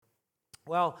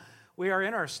Well, we are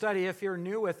in our study. If you're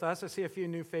new with us, I see a few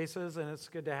new faces, and it's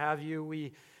good to have you.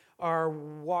 We are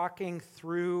walking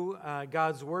through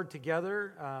God's Word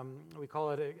together. We call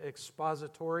it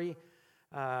expository.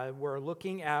 We're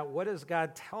looking at what is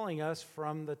God telling us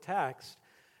from the text,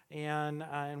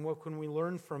 and what can we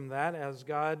learn from that as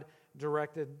God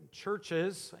directed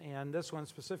churches, and this one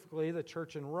specifically, the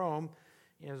church in Rome,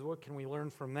 is what can we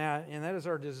learn from that? And that is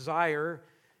our desire,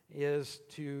 is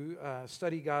to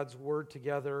study God's Word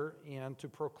together and to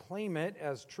proclaim it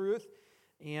as truth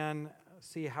and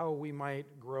see how we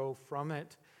might grow from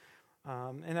it.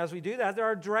 And as we do that, there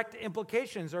are direct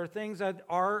implications. There are things that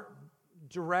are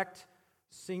direct,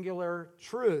 singular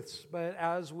truths. But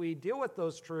as we deal with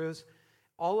those truths,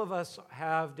 all of us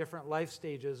have different life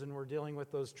stages, and we're dealing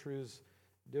with those truths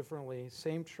differently.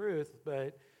 Same truth,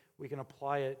 but we can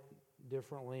apply it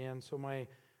differently. And so my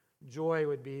joy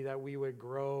would be that we would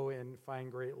grow and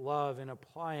find great love in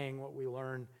applying what we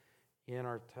learn in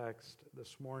our text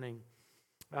this morning.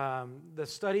 The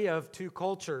study of two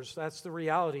cultures, that's the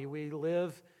reality. We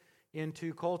live in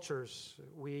two cultures.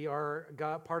 We are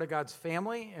part of God's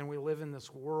family, and we live in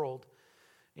this world.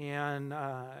 And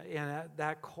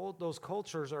those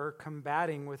cultures are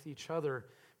combating with each other.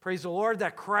 Praise the Lord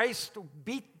that Christ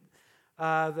beat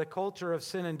the culture of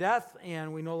sin and death,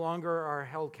 and we no longer are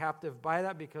held captive by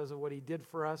that because of what he did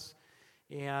for us,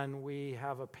 and we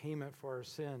have a payment for our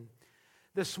sin.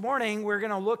 This morning, we're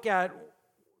going to look at,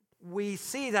 we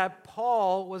see that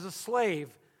Paul was a slave,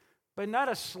 but not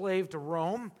a slave to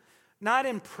Rome, not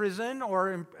in prison,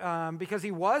 or because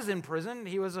he was in prison.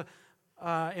 He was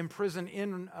in prison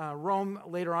in Rome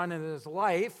later on in his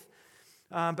life,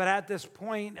 but at this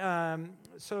point,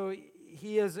 so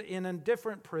he is in a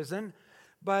different prison.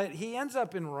 But he ends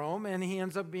up in Rome, and he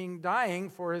ends up dying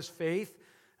for his faith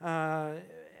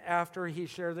after he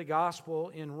shared the gospel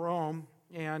in Rome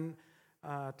and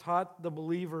taught the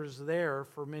believers there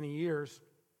for many years.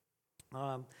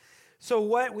 So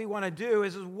what we want to do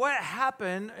is what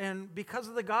happened, and because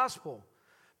of the gospel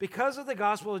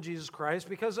of Jesus Christ,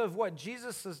 because of what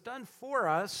Jesus has done for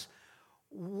us,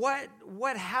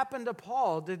 what happened to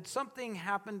Paul? Did something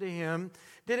happen to him?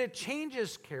 Did it change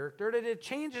his character? Did it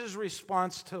change his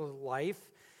response to life?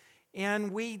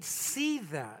 And we see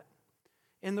that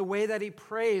in the way that he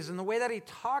prays, in the way that he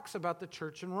talks about the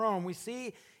church in Rome. We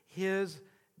see his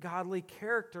godly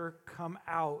character come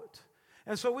out.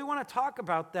 And so we want to talk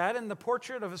about that in the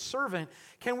portrait of a servant.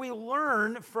 Can we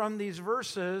learn from these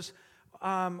verses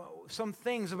some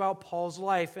things about Paul's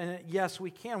life? And yes,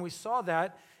 we can. We saw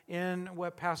that in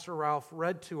what Pastor Ralph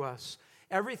read to us.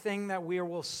 Everything that we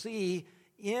will see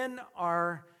in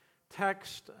our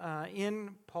text, in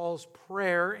Paul's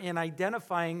prayer, in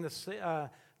identifying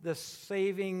the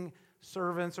saving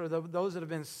servants, or those that have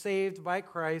been saved by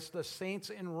Christ, the saints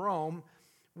in Rome,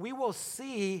 we will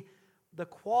see the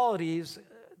qualities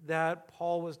that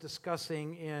Paul was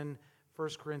discussing in 1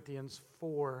 Corinthians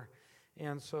 4.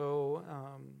 And so,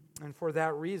 and for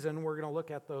that reason, we're going to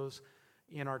look at those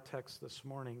in our text this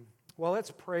morning. Well,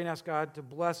 let's pray and ask God to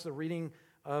bless the reading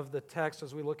of the text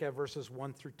as we look at verses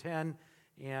 1 through 10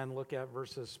 and look at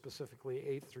verses specifically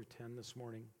 8 through 10 this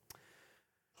morning.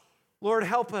 Lord,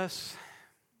 help us,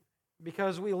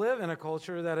 because we live in a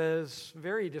culture that is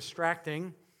very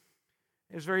distracting.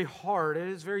 It is very hard. It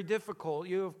is very difficult.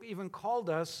 You have even called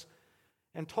us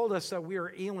and told us that we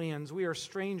are aliens. We are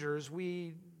strangers.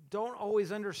 We don't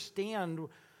always understand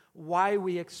why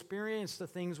we experience the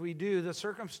things we do, the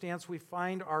circumstance we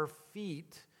find our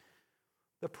feet,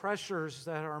 the pressures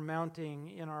that are mounting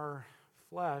in our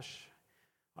flesh,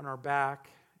 on our back,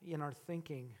 in our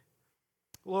thinking.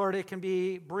 Lord, it can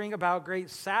bring about great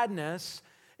sadness.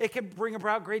 It can bring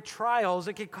about great trials.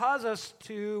 It can cause us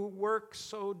to work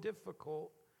so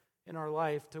difficult in our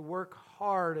life, to work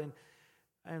hard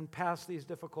and pass these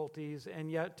difficulties,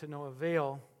 and yet to no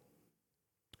avail.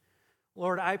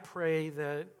 Lord, I pray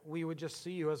that we would just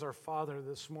see you as our Father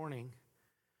this morning,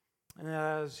 and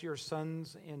as your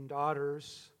sons and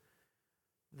daughters,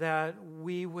 that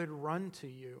we would run to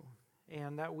you,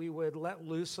 and that we would let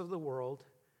loose of the world,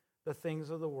 the things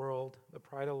of the world, the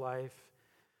pride of life,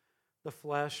 the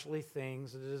fleshly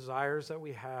things, the desires that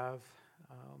we have,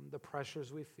 the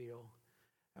pressures we feel.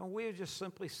 And we would just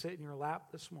simply sit in your lap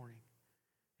this morning.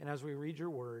 And as we read your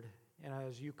word, and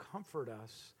as you comfort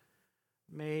us,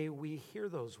 may we hear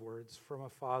those words from a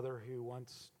Father who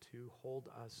wants to hold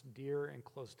us dear and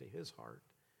close to his heart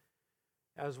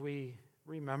as we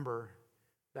remember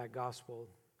that gospel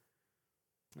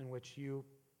in which you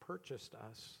purchased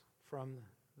us from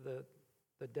the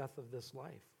death of this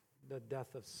life, the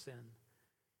death of sin,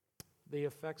 the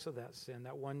effects of that sin,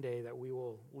 that one day that we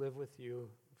will live with you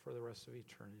for the rest of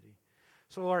eternity.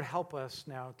 So, Lord, help us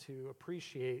now to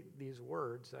appreciate these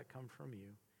words that come from you.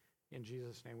 In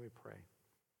Jesus' name we pray.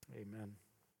 Amen.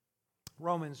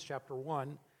 Romans chapter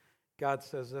 1, God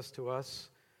says this to us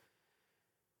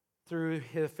through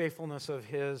his faithfulness of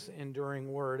his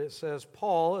enduring word. It says,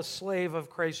 Paul, a slave of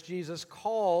Christ Jesus,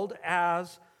 called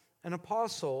as an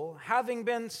apostle, having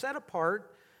been set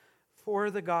apart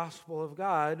for the gospel of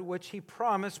God, which he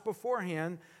promised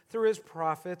beforehand through his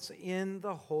prophets in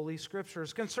the Holy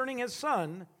Scriptures, concerning his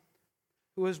Son,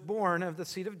 who was born of the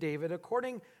seed of David,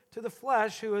 according to the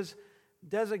flesh, who is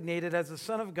designated as the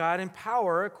Son of God in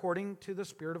power, according to the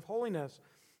Spirit of holiness,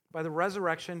 by the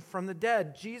resurrection from the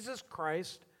dead, Jesus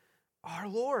Christ, our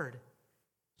Lord.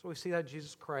 So we see that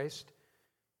Jesus Christ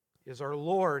is our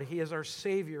Lord. He is our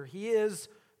Savior. He is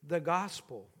the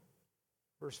gospel.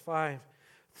 Verse 5,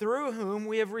 through whom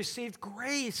we have received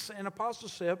grace and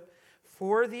apostleship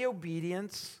for the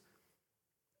obedience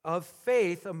of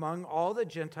faith among all the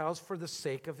Gentiles for the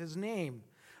sake of his name,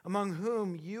 among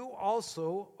whom you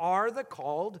also are the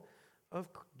called of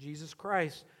Jesus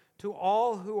Christ. To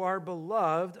all who are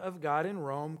beloved of God in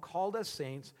Rome, called as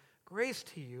saints, grace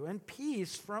to you and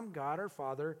peace from God our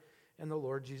Father and the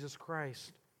Lord Jesus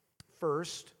Christ.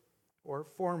 First, or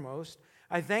foremost,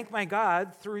 I thank my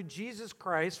God through Jesus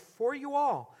Christ for you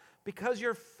all, because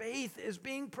your faith is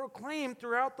being proclaimed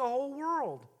throughout the whole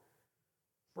world.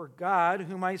 For God,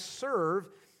 whom I serve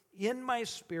in my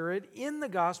spirit in the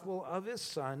gospel of his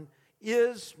Son,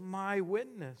 is my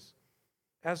witness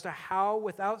as to how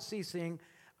without ceasing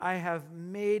I have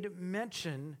made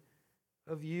mention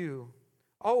of you,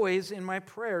 always in my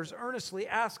prayers, earnestly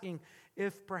asking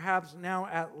if perhaps now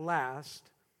at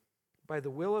last, by the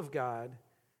will of God,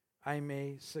 I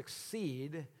may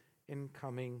succeed in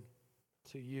coming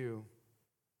to you.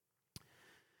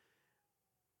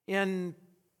 In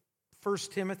 1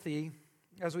 Timothy,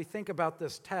 as we think about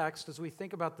this text, as we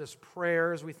think about this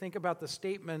prayer, as we think about the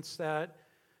statements that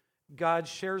God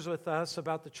shares with us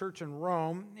about the church in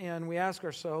Rome, and we ask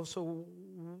ourselves, so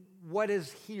what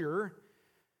is here?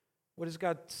 What is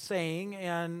God saying,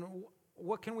 and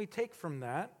what can we take from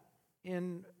that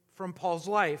from Paul's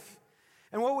life?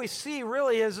 And what we see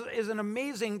really is an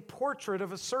amazing portrait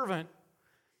of a servant.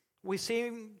 We see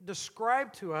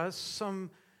described to us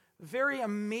some very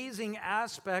amazing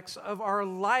aspects of our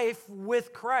life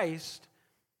with Christ.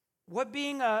 What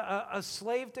being a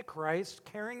slave to Christ,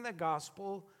 carrying the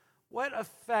gospel, what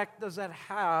effect does that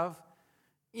have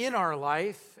in our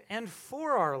life and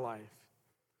for our life?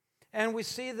 And we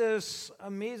see this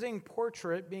amazing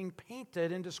portrait being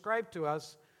painted and described to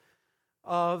us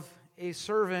of a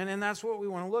servant, and that's what we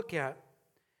want to look at.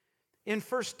 In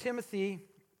 2 Timothy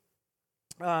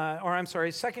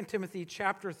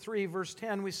chapter 3, verse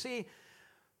 10, we see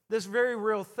this very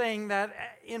real thing that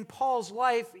in Paul's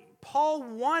life, Paul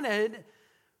wanted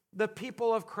the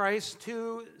people of Christ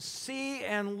to see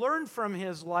and learn from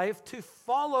his life to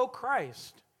follow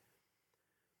Christ.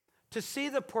 To see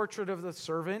the portrait of the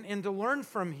servant and to learn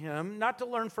from him, not to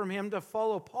learn from him to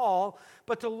follow Paul,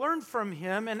 but to learn from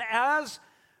him. And as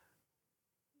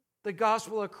the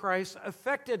gospel of Christ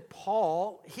affected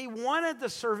Paul, he wanted the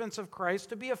servants of Christ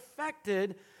to be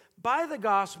affected by the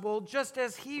gospel just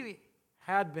as he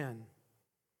had been.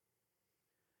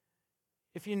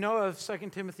 If you know of 2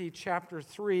 Timothy chapter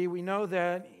 3, we know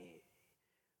that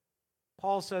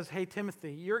Paul says, hey,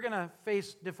 Timothy, you're going to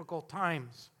face difficult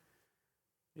times.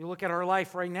 You look at our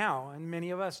life right now, and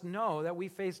many of us know that we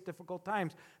face difficult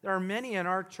times. There are many in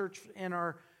our church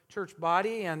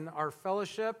body and our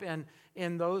fellowship and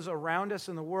in those around us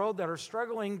in the world that are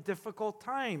struggling difficult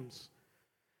times.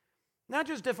 Not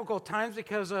just difficult times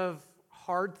because of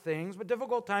hard things, but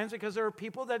difficult times because there are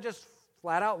people that just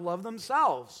flat out love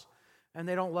themselves and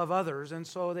they don't love others, and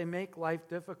so they make life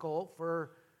difficult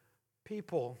for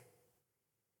people,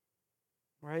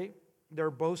 right?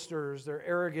 They're boasters, they're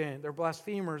arrogant, they're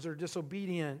blasphemers, they're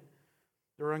disobedient,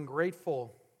 they're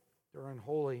ungrateful, they're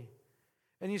unholy.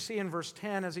 And you see in verse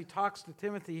 10, as he talks to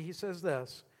Timothy, he says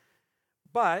this.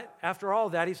 But after all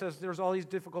that, he says there's all these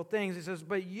difficult things. He says,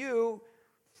 but you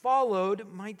followed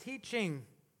my teaching.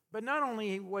 But not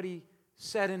only what he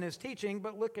said in his teaching,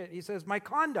 but look at, he says, my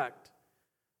conduct,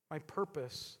 my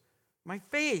purpose, my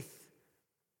faith,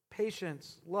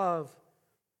 patience, love,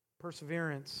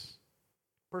 perseverance,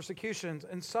 persecutions,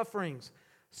 and sufferings,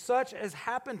 such as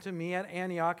happened to me at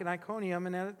Antioch and Iconium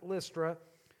and at Lystra,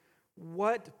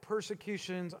 what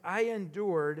persecutions I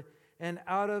endured, and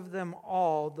out of them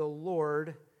all the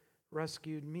Lord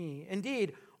rescued me.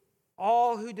 Indeed,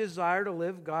 all who desire to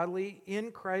live godly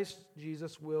in Christ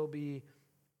Jesus will be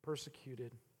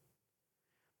persecuted.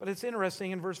 But it's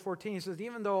interesting in verse 14, he says,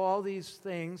 even though all these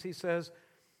things, he says,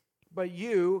 but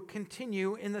you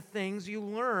continue in the things you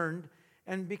learned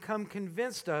and become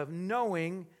convinced of,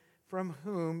 knowing from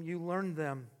whom you learned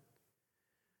them.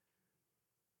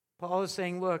 Paul is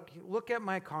saying, look at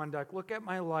my conduct, look at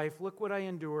my life, look what I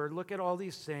endured, look at all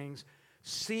these things.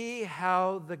 See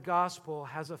how the gospel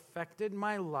has affected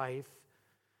my life,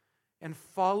 and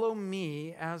follow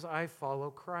me as I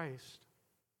follow Christ.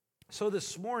 So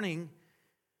this morning,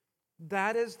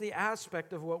 that is the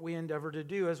aspect of what we endeavor to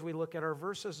do as we look at our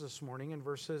verses this morning in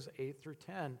verses 8 through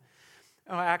 10.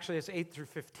 Actually, it's 8 through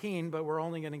 15, but we're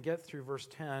only going to get through verse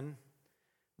 10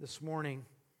 this morning.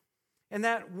 And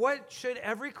that what should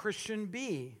every Christian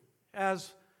be,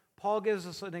 as Paul gives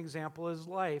us an example of his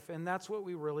life, and that's what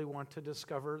we really want to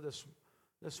discover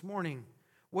this morning.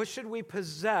 What should we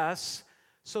possess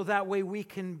so that way we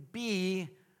can be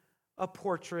a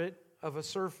portrait of a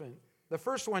servant? The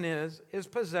first one is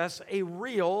possess a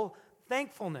real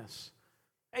thankfulness.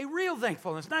 A real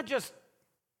thankfulness, not just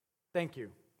thank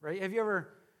you, right? Have you ever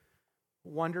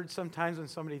wondered sometimes when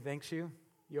somebody thanks you,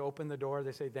 you open the door,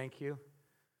 they say thank you?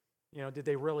 Did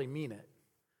they really mean it?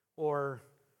 Or,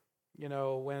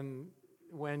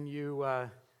 when you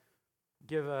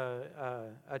give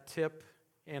a tip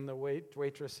and the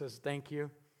waitress says thank you,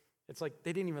 it's like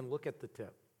they didn't even look at the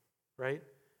tip, right?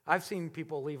 I've seen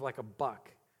people leave like $1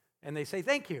 and they say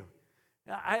thank you.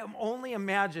 I only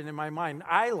imagine in my mind,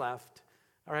 I left,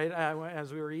 all right,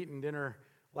 as we were eating dinner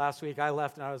last week, I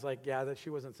left and I was like, yeah, that she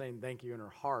wasn't saying thank you in her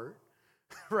heart,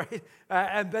 right?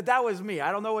 But that was me.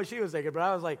 I don't know what she was thinking, but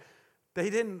I was like, they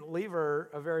didn't leave her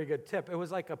a very good tip. It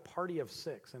was like a party of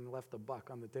 6 and left $1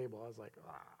 on the table. I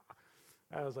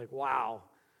was like, wow.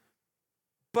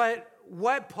 But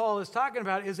what Paul is talking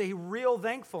about is a real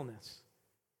thankfulness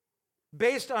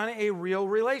based on a real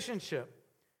relationship.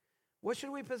 What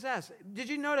should we possess? Did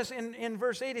you notice in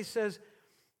verse 8 he says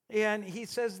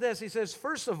this, he says,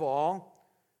 first of all,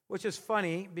 which is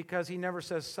funny because he never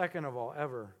says second of all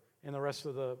ever in the rest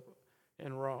of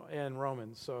in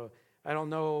Romans. So I don't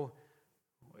know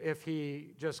if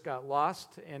he just got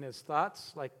lost in his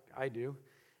thoughts like I do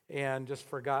and just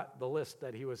forgot the list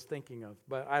that he was thinking of,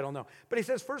 but I don't know. But he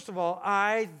says, first of all,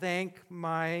 I thank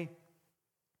my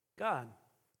God.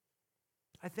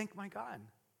 I thank my God.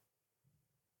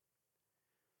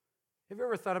 Have you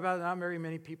ever thought about not very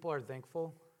many people are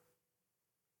thankful?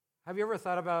 Have you ever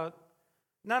thought about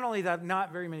not only that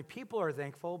not very many people are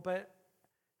thankful, but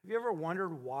have you ever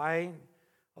wondered why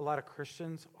a lot of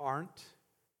Christians aren't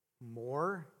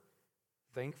more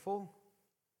thankful?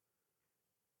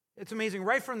 It's amazing.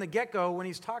 Right from the get-go, when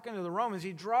he's talking to the Romans,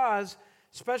 he draws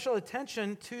special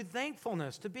attention to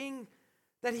thankfulness, to being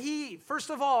that first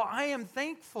of all, I am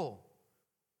thankful.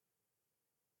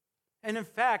 And in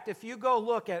fact, if you go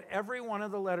look at every one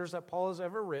of the letters that Paul has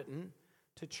ever written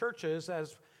to churches,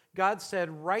 as God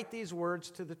said, write these words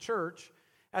to the church,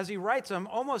 as he writes them,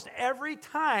 almost every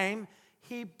time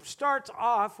he starts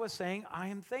off with saying, I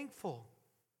am thankful.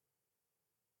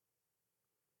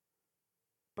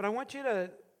 But I want you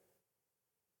to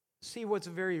see what's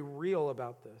very real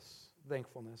about this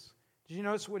thankfulness. Did you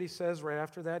notice what he says right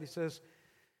after that? He says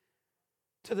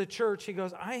to the church, he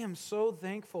goes, I am so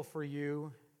thankful for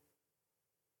you.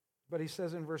 But he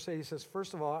says in verse 8, he says,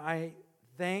 first of all, I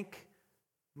thank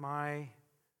my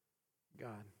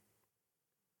God.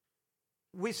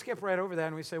 We skip right over that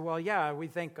and we say, well, yeah, we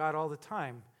thank God all the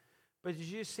time. But did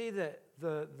you see that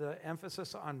the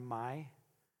emphasis on my?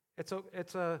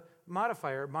 It's a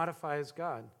modifier. It modifies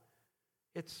God.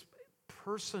 It's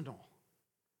personal.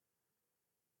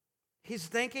 He's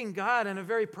thanking God in a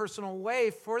very personal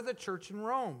way for the church in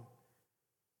Rome.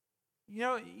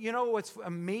 You know what's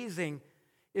amazing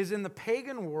is in the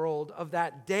pagan world of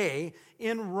that day,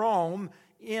 in Rome,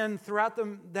 throughout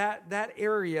that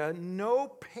area, no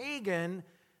pagan,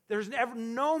 there's ever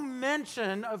no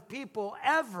mention of people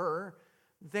ever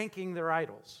thanking their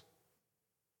idols.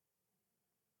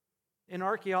 In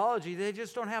archaeology, they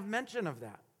just don't have mention of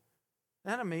that.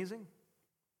 Isn't that amazing?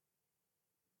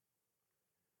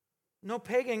 No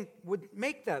pagan would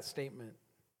make that statement.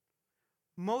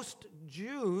 Most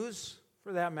Jews,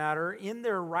 for that matter, in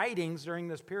their writings during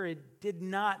this period, did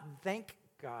not thank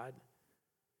God.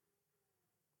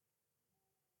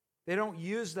 They don't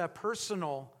use that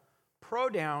personal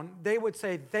pronoun. They would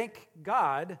say, thank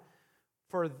God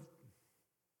for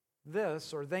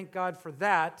this, or thank God for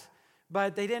that,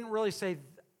 but they didn't really say,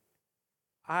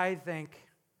 I thank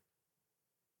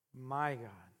my God.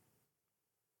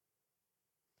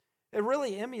 It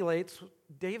really emulates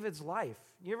David's life.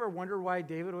 You ever wonder why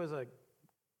David was a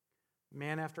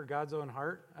man after God's own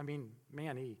heart? I mean,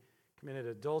 man, he committed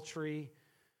adultery,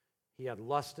 He had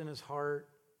lust in his heart.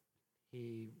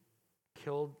 He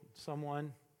killed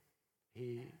someone.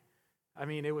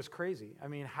 It was crazy.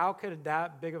 How could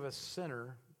that big of a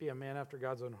sinner be a man after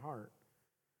God's own heart?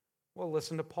 Well,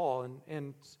 listen to Paul.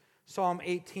 In Psalm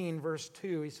 18, verse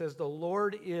 2, he says, "The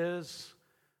Lord is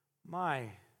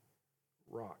my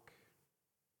rock,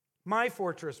 my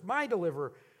fortress, my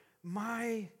deliverer,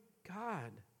 my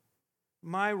God,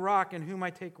 my rock in whom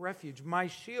I take refuge, my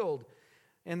shield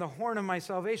and the horn of my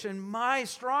salvation, my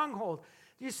stronghold."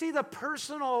 Do you see the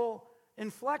personal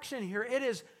inflection here?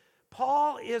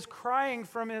 Paul is crying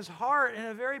from his heart in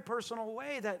a very personal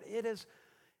way that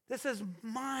this is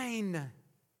mine.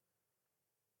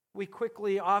 We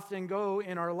quickly often go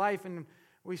in our life and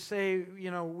we say,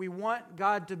 we want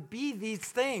God to be these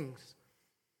things.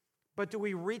 But do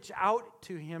we reach out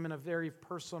to him in a very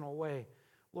personal way?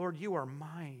 Lord, you are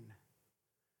mine.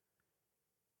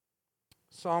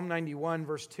 Psalm 91,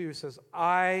 verse 2 says,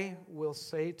 "I will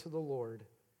say to the Lord,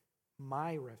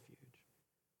 my refuge,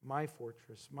 my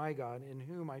fortress, my God, in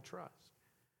whom I trust."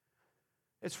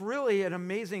 It's really an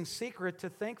amazing secret to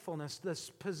thankfulness, this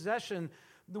possession.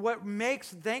 What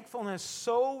makes thankfulness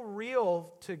so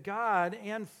real to God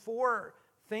and for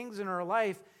things in our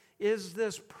life is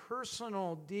this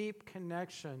personal, deep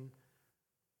connection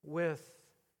with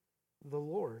the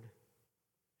Lord.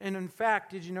 And in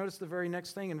fact, did you notice the very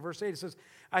next thing in verse 8? It says,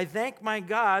 "I thank my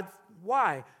God."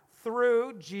 Why?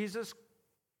 "Through Jesus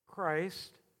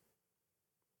Christ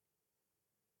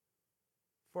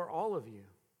for all of you."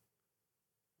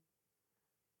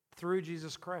 Through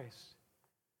Jesus Christ.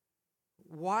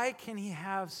 Why can he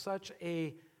have such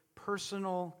a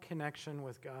personal connection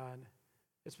with God?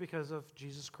 It's because of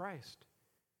Jesus Christ.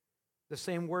 The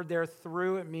same word there,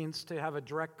 "through," it means to have a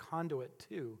direct conduit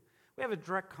to. We have a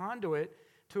direct conduit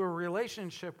to a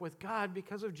relationship with God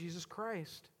because of Jesus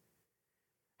Christ.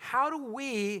 How do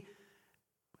we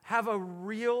have a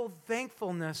real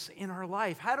thankfulness in our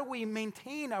life? How do we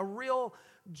maintain a real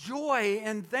joy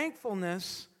and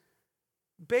thankfulness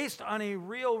based on a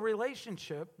real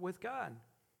relationship with God?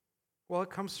 Well, it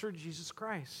comes through Jesus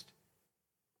Christ.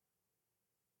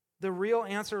 The real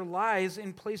answer lies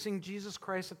in placing Jesus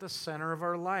Christ at the center of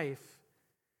our life,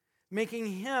 making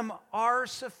him our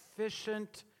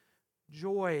sufficient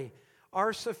joy,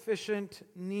 our sufficient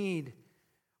need,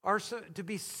 to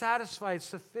be satisfied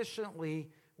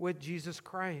sufficiently with Jesus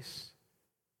Christ.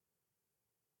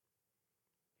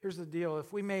 Here's the deal.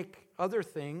 If we make other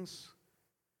things,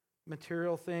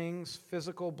 material things,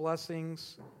 physical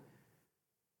blessings,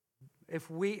 if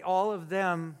all of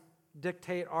them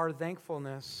dictate our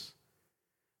thankfulness,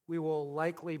 we will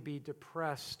likely be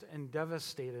depressed and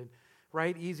devastated.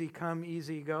 Right? Easy come,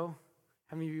 easy go.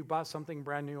 How many of you bought something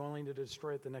brand new only to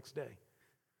destroy it the next day?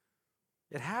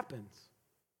 It happens.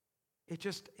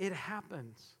 It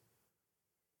happens.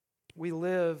 We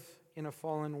live in a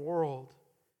fallen world.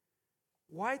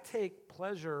 Why take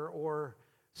pleasure or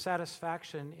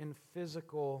satisfaction in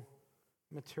physical,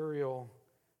 material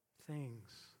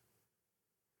things?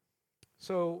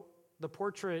 So, the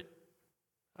portrait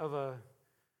of a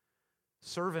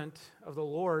servant of the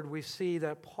Lord, we see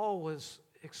that Paul was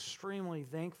extremely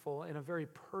thankful in a very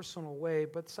personal way.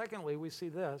 But secondly, we see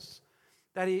this,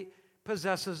 that he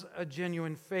possesses a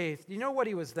genuine faith. Do you know what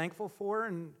he was thankful for?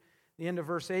 In the end of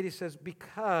verse 8, he says,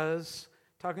 "Because,"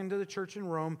 talking to the church in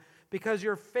Rome, "because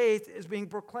your faith is being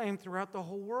proclaimed throughout the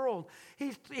whole world."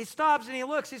 He stops and he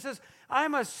looks. He says,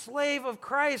 "I'm a slave of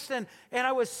Christ, and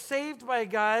I was saved by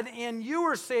God, and you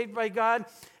were saved by God,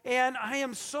 and I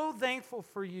am so thankful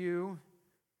for you.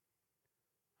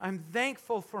 I'm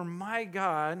thankful for my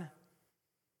God,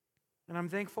 and I'm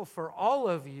thankful for all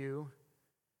of you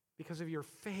because of your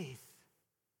faith."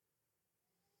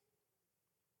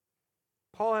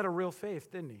 Paul had a real faith,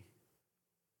 didn't he?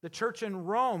 The church in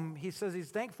Rome, he says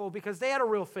he's thankful because they had a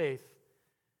real faith.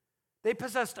 They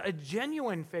possessed a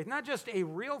genuine faith, not just a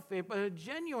real faith, but a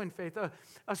genuine faith,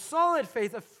 a solid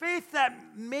faith, a faith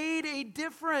that made a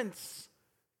difference.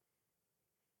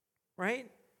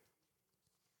 Right?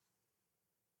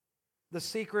 The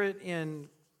secret in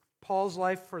Paul's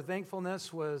life for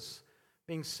thankfulness was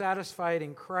being satisfied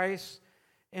in Christ.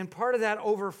 And part of that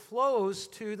overflows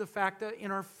to the fact that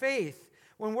in our faith,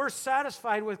 when we're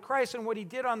satisfied with Christ and what he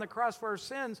did on the cross for our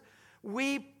sins,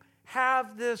 we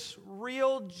have this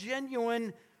real,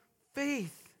 genuine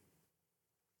faith.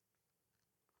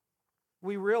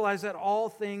 We realize that all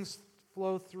things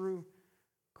flow through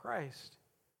Christ.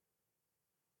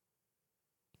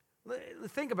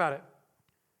 Think about it.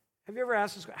 Have you ever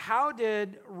asked this? How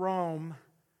did Rome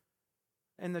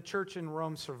and the church in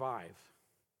Rome survive?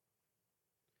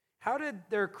 How did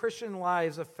their Christian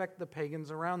lives affect the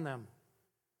pagans around them?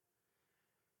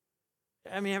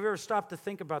 I mean, have you ever stopped to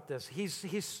think about this?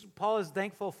 Paul is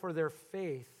thankful for their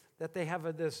faith, that they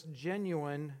have this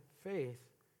genuine faith.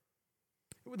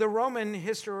 The Roman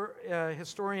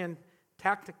historian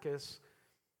Tacitus,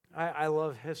 I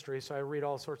love history, so I read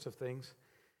all sorts of things.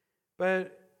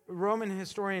 But Roman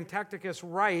historian Tacitus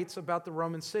writes about the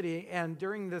Roman city, and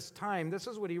during this time, this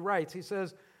is what he writes. He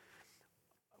says,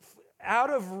 out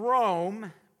of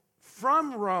Rome,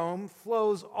 from Rome,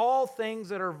 flows all things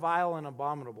that are vile and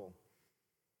abominable.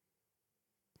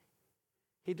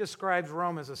 He describes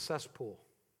Rome as a cesspool.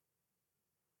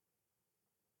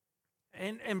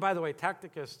 And by the way,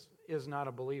 Tacitus is not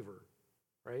a believer,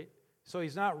 right? So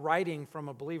he's not writing from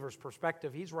a believer's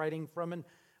perspective. He's writing from an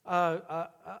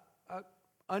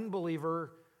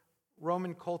unbeliever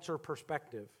Roman culture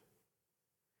perspective.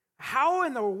 How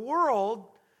in the world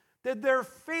did their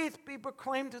faith be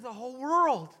proclaimed to the whole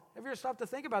world? Have you ever stopped to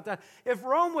think about that? If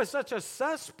Rome was such a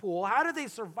cesspool, how did they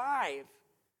survive?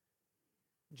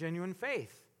 Genuine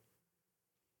faith.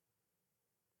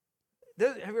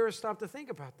 Have you ever stopped to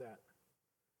think about that?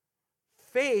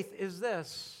 Faith is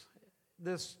this.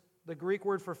 The Greek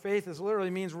word for faith literally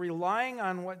means relying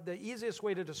on what the easiest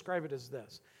way to describe it is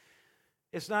this.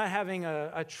 It's not having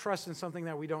a trust in something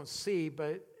that we don't see,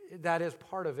 but that is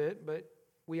part of it. But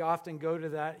we often go to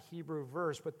that Hebrew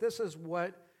verse. But this is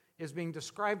what is being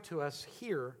described to us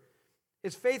here.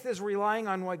 Is faith is relying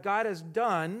on what God has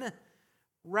done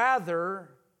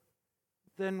rather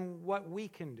than what we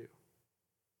can do.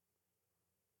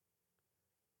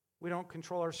 We don't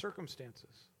control our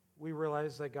circumstances. We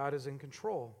realize that God is in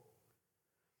control.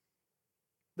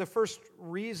 The first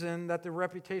reason that the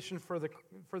reputation for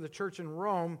the church in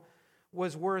Rome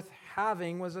was worth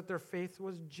having was that their faith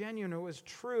was genuine. It was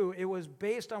true. It was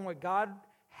based on what God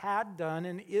had done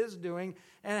and is doing,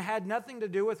 and it had nothing to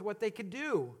do with what they could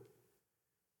do.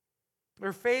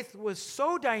 Their faith was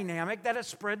so dynamic that it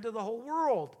spread to the whole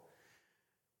world.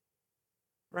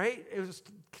 Right? It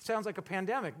sounds like a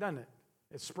pandemic, doesn't it?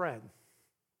 It spread.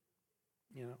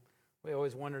 You know, we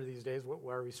always wonder these days,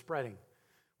 where are we spreading?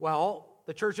 Well,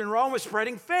 the church in Rome was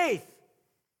spreading faith.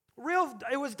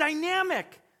 It was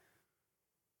dynamic.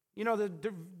 You know the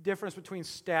difference between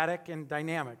static and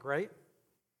dynamic, right?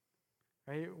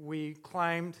 Right? We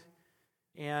climbed,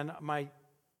 and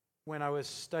when I was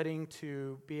studying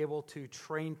to be able to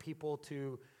train people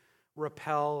to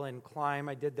rappel and climb,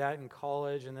 I did that in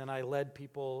college, and then I led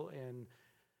people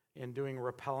in doing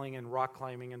rappelling and rock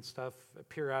climbing and stuff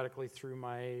periodically through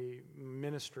my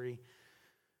ministry.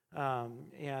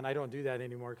 And I don't do that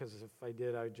anymore because if I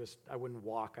did, I wouldn't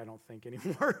walk, I don't think,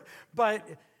 anymore. But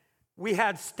we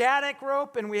had static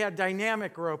rope and we had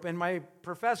dynamic rope. And my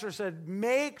professor said,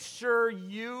 make sure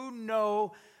you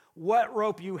know what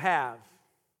rope you have.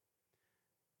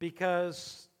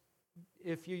 Because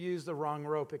if you use the wrong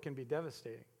rope, it can be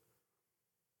devastating.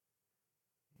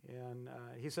 And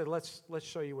he said, let's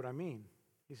show you what I mean.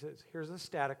 He says, here's a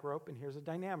static rope and here's a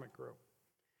dynamic rope.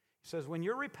 He says, when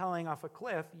you're rappelling off a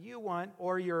cliff,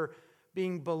 or you're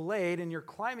being belayed and you're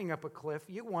climbing up a cliff,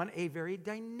 you want a very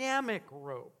dynamic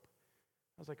rope.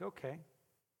 I was like, okay.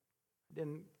 I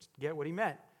didn't get what he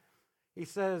meant. He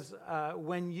says,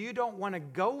 when you don't want to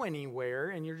go anywhere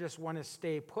and you just want to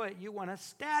stay put, you want a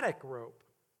static rope.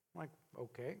 I'm like,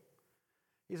 okay.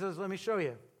 He says, let me show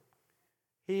you.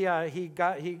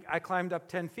 I climbed up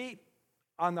 10 feet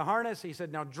on the harness. He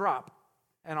said, now drop,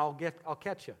 and I'll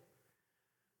catch you.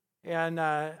 And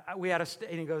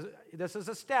and he goes, this is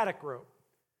a static rope.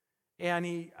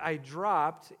 And I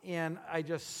dropped, and I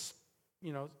just,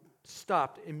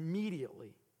 stopped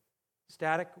immediately.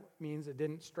 Static means it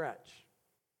didn't stretch.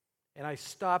 And I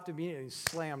stopped immediately and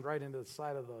slammed right into the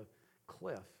side of the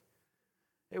cliff.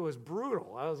 It was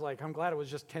brutal. I was like, I'm glad it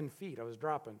was just 10 feet I was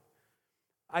dropping.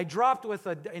 I dropped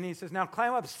and he says, now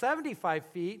climb up 75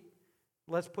 feet.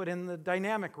 Let's put in the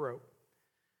dynamic rope.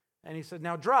 And he said,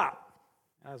 now drop.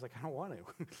 And I was like, I don't want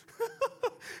to.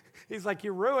 He's like,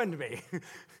 you ruined me.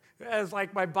 As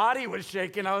like my body was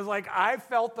shaking, I was like, I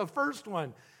felt the first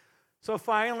one. So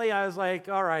finally I was like,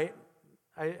 all right,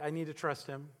 I need to trust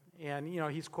him. And,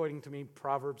 he's quoting to me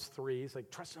Proverbs 3. He's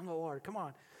like, trust in the Lord, come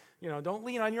on. Don't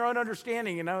lean on your own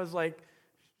understanding. And I was like,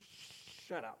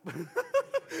 shut up.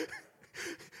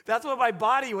 That's what my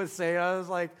body was saying. I was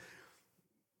like,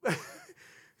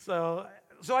 so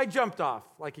I jumped off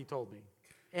like he told me.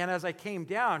 And as I came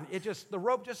down, the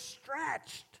rope just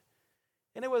stretched.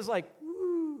 And it was like,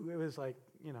 woo, it was like,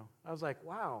 I was like,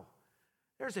 wow,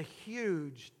 there's a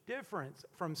huge difference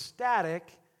from static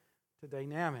to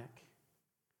dynamic.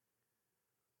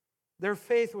 Their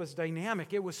faith was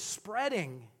dynamic. It was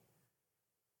spreading.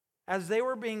 As they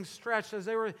were being stretched,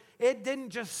 it didn't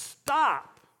just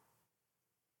stop.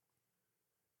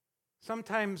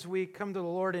 Sometimes we come to the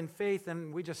Lord in faith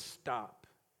and we just stop.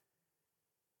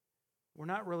 We're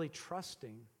not really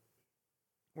trusting.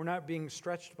 We're not being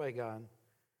stretched by God.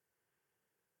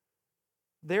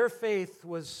 Their faith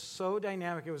was so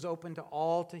dynamic, it was open to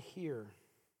all to hear.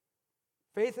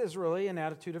 Faith is really an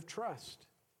attitude of trust.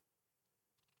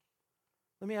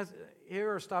 Let me ask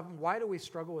here or stop. Why do we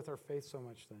struggle with our faith so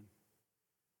much then?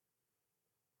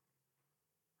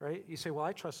 Right? You say, well,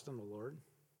 I trust in the Lord.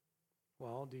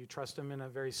 Well, do you trust Him in a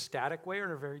very static way or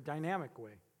in a very dynamic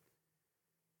way?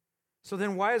 So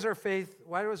then why does our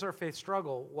faith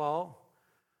struggle? Well,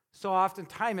 so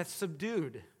oftentimes it's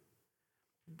subdued.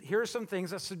 Here are some things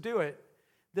that subdue it.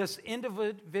 This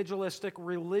individualistic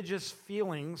religious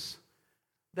feelings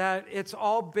that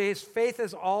faith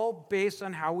is all based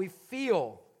on how we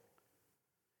feel.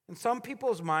 In some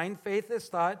people's mind, faith is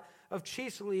thought of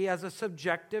chiefly as a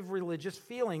subjective religious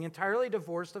feeling, entirely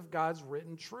divorced of God's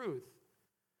written truth.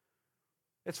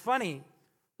 It's funny.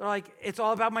 They're like, it's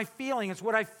all about my feeling. It's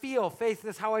what I feel. Faith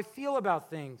is how I feel about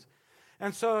things.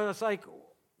 And so it's like,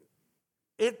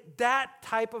 that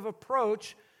type of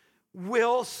approach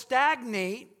will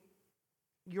stagnate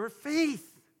your faith.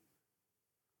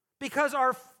 Because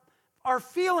our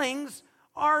feelings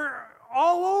are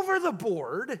all over the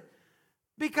board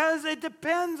because it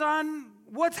depends on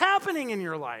what's happening in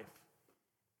your life.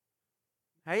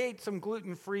 I ate some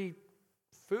gluten-free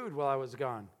food while I was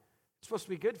gone. It's supposed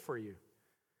to be good for you.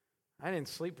 I didn't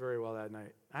sleep very well that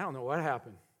night. I don't know what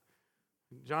happened.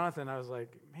 Jonathan, I was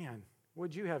like, man,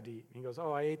 what'd you have to eat? He goes,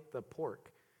 oh, I ate the pork.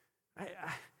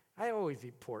 I always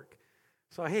eat pork.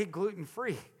 So I ate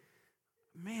gluten-free.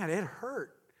 Man, it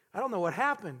hurt. I don't know what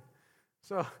happened.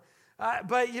 So,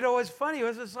 but what's funny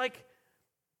was it's like,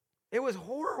 it was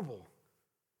horrible.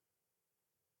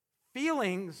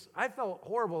 Feelings, I felt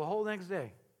horrible the whole next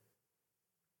day.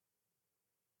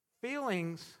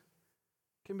 Feelings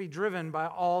can be driven by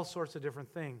all sorts of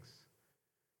different things.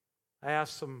 I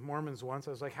asked some Mormons once,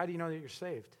 I was like, how do you know that you're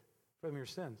saved from your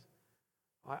sins?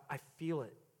 I feel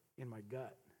it in my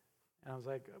gut. And I was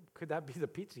like, could that be the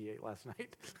pizza you ate last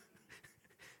night?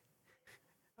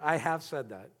 I have said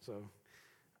that, so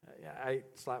I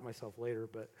slapped myself later,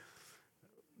 but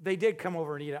they did come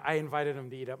over and eat it. I invited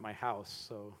them to eat at my house,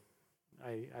 so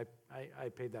I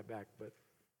paid that back. But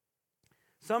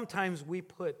sometimes we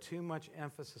put too much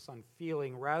emphasis on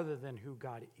feeling rather than who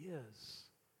God is.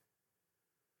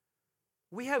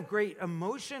 We have great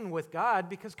emotion with God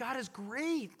because God is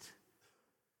great.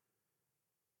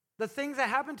 The things that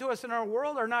happen to us in our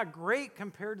world are not great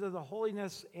compared to the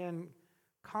holiness and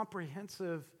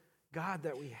comprehensive God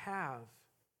that we have.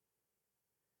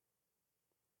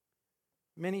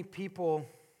 Many people,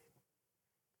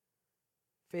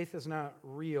 faith is not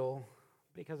real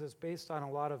because it's based on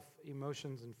a lot of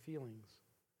emotions and feelings.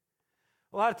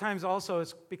 A lot of times also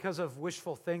it's because of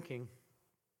wishful thinking.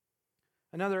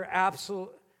 Another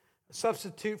absolute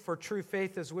substitute for true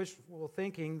faith is wishful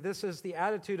thinking. This is the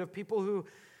attitude of people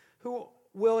who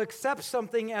will accept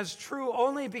something as true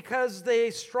only because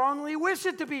they strongly wish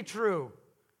it to be true.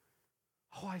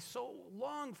 Oh, I so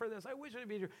long for this. I wish it would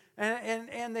be true.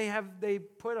 And they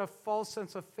put a false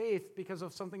sense of faith because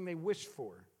of something they wish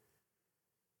for.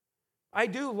 I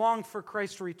do long for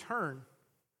Christ to return,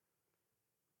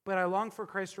 but I long for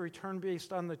Christ to return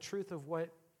based on the truth of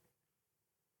what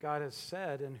God has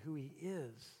said and who He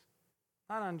is,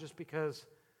 not on just because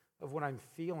of what I'm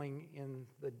feeling in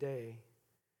the day.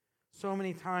 So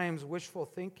many times, wishful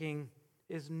thinking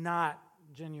is not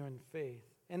genuine faith,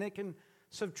 and it can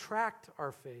subtract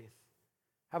our faith.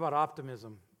 How about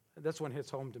optimism? This one hits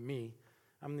home to me.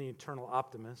 I'm the eternal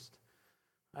optimist.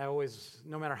 I always,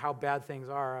 no matter how bad things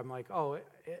are, I'm like, oh,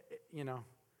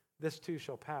 this too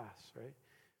shall pass, right?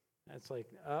 It's like,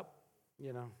 I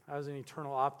was an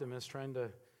eternal optimist trying to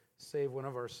save one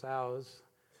of our sows,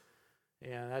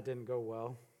 and that didn't go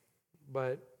well.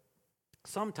 But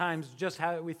sometimes just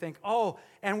how we think,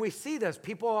 and we see this.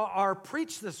 People are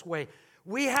preached this way.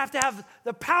 We have to have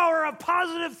the power of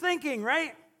positive thinking,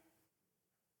 right?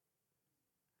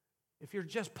 If you're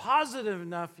just positive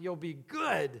enough, you'll be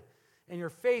good, and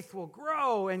your faith will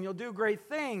grow, and you'll do great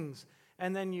things.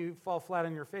 And then you fall flat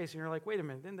on your face, and you're like, wait a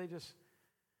minute,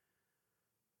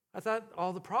 I thought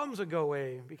all the problems would go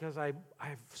away because I'm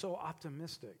so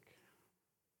optimistic.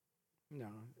 No,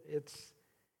 it's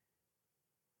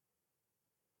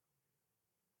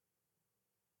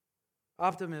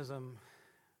optimism.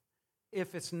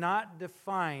 If it's not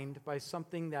defined by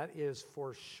something that is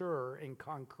for sure and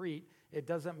concrete, it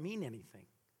doesn't mean anything.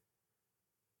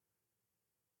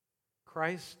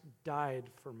 Christ died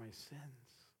for my sins.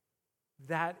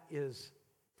 That is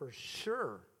for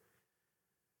sure.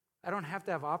 I don't have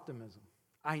to have optimism.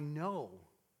 I know.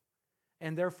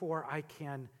 And therefore, I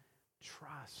can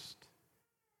trust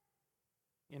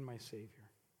in my Savior.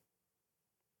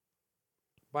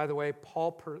 By the way,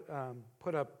 Paul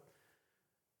put a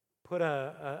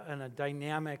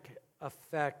dynamic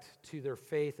effect to their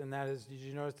faith, and that is, did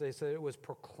you notice they said it was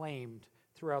proclaimed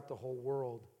throughout the whole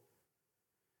world?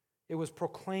 It was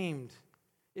proclaimed.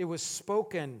 It was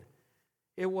spoken.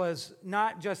 It was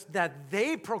not just that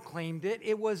they proclaimed it,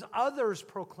 it was others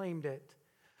proclaimed it.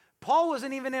 Paul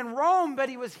wasn't even in Rome, but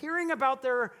he was hearing about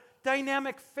their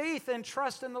dynamic faith and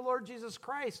trust in the Lord Jesus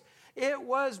Christ. It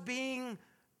was being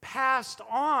passed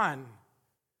on.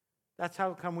 That's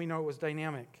how come we know it was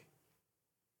dynamic.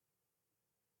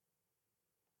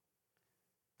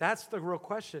 That's the real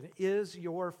question. Is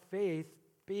your faith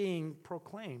being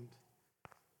proclaimed?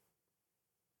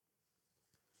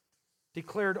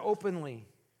 Declared openly.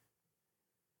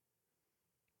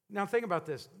 Now think about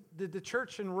this. Did the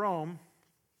church in Rome,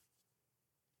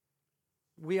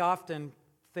 we often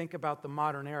think about the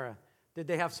modern era. Did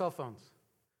they have cell phones?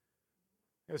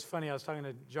 It was funny, I was talking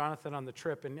to Jonathan on the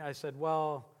trip, and I said,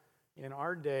 well, in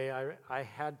our day, I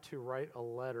had to write a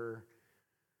letter,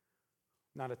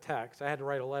 not a text. I had to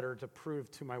write a letter to prove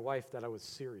to my wife that I was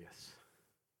serious,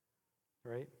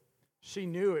 right? She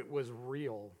knew it was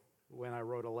real when I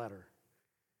wrote a letter.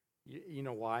 You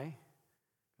know why?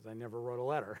 Because I never wrote a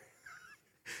letter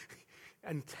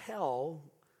until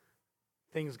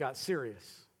things got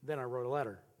serious. Then I wrote a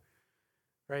letter,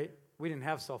 right? We didn't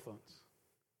have cell phones.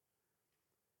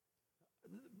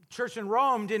 Church in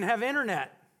Rome didn't have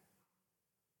internet.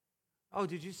 Oh,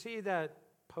 did you see that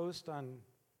post on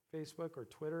Facebook or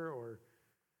Twitter, or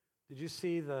did you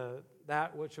see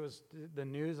that which was the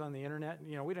news on the internet?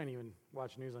 You know, we don't even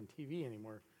watch news on TV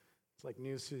anymore. It's like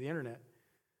news through the internet.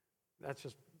 That's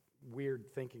just weird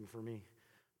thinking for me.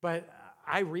 But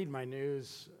I read my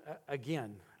news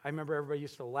again. I remember everybody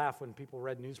used to laugh when people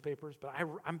read newspapers, but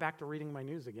I'm back to reading my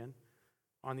news again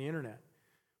on the internet.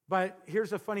 But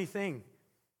here's the funny thing.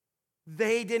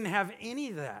 They didn't have any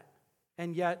of that.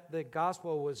 And yet the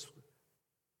gospel was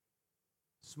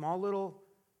small little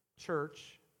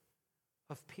church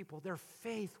of people. Their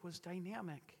faith was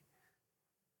dynamic.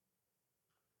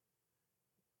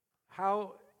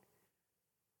 How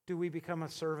do we become a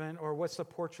servant, or what's the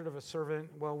portrait of a servant?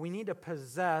 Well, we need to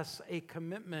possess a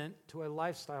commitment to a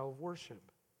lifestyle of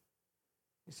worship.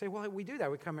 You say, well, we do that.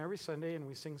 We come every Sunday and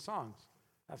we sing songs.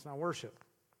 That's not worship.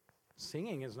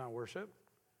 Singing is not worship.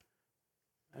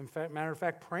 In fact, matter of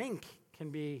fact, praying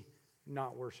can be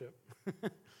not worship.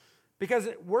 Because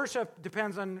worship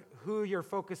depends on who your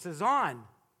focus is on,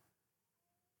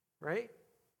 right?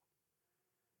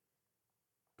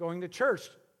 Going to church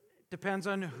depends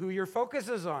on who your focus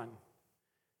is on.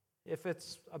 If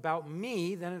it's about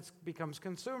me, then it becomes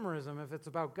consumerism. If it's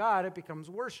about God, it becomes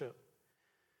worship,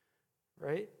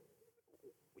 right?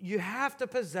 You have to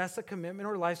possess a commitment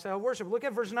or lifestyle of worship. Look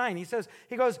at verse 9.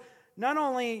 He goes, not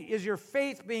only is your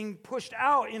faith being pushed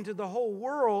out into the whole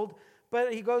world,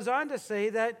 but he goes on to say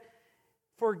that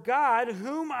for God,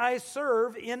 whom I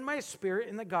serve in my spirit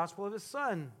in the gospel of his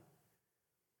Son.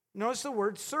 Notice the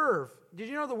word serve. Did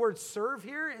you know the word serve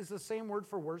here is the same word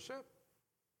for worship?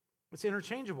 It's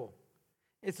interchangeable.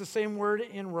 It's the same word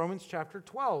in Romans chapter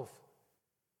 12.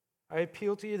 I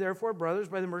appeal to you, therefore, brothers,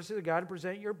 by the mercy of God, to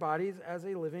present your bodies as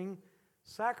a living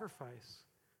sacrifice.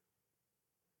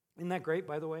 Isn't that great,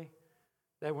 by the way?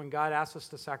 That when God asks us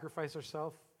to sacrifice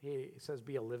ourselves, he says,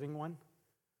 be a living one.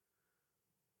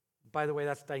 By the way,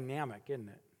 that's dynamic, isn't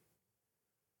it?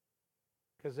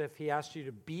 Because if he asked you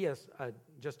to be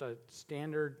just a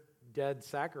standard dead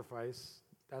sacrifice,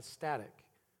 that's static.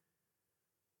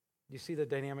 You see the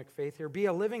dynamic faith here? Be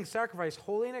a living sacrifice,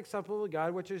 holy and acceptable to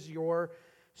God, which is your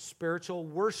spiritual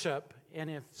worship. And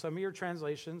if some of your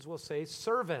translations will say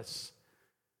service.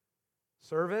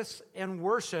 Service and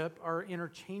worship are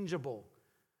interchangeable.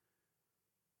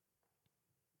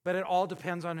 But it all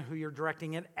depends on who you're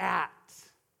directing it at.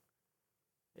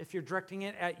 If you're directing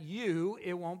it at you,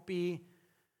 it'll be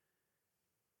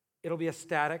a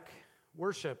static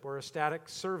worship or a static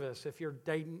service.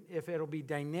 If it'll be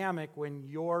dynamic when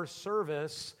your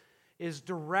service is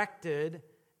directed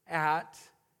at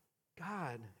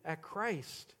God, at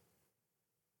Christ.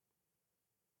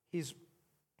 He's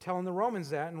telling the Romans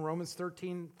that in Romans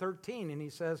 13:13, and he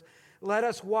says, let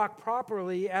us walk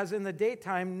properly as in the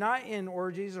daytime, not in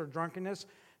orgies or drunkenness,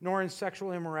 nor in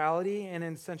sexual immorality and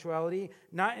in sensuality,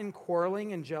 not in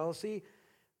quarreling and jealousy,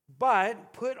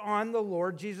 but put on the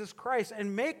Lord Jesus Christ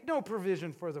and make no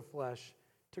provision for the flesh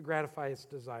to gratify its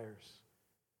desires.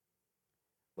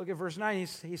 Look at verse 9.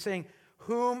 He's saying,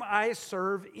 whom I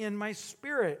serve in my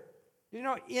spirit. You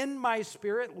know, in my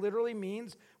spirit literally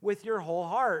means with your whole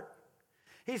heart.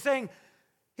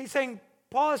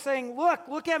 Paul is saying,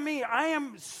 look at me. I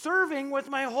am serving with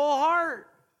my whole heart.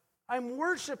 I'm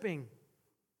worshiping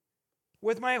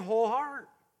with my whole heart.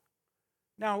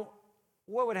 Now,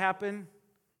 what would happen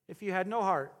if you had no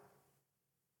heart?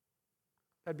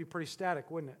 That'd be pretty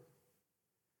static, wouldn't it?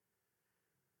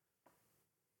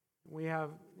 We have,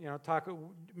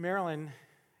 Marilyn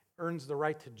earns the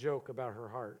right to joke about her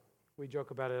heart. We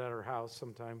joke about it at her house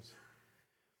sometimes.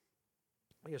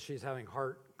 I guess she's having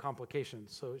heart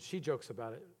complications, so she jokes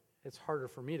about it. It's harder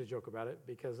for me to joke about it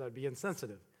because I'd be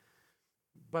insensitive.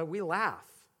 But we laugh.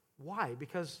 Why?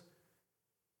 Because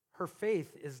her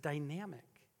faith is dynamic.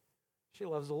 She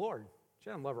loves the Lord. She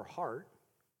doesn't love her heart,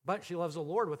 but she loves the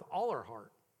Lord with all her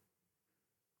heart.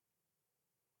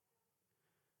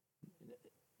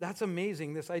 That's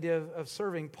amazing, this idea of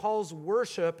serving. Paul's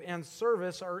worship and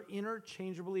service are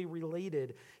interchangeably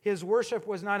related. His worship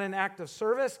was not an act of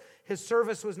service. His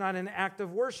service was not an act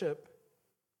of worship.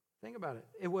 Think about it.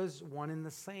 It was one and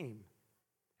the same.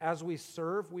 As we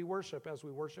serve, we worship. As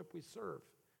we worship, we serve.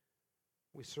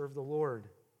 We serve the Lord.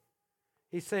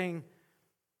 He's saying,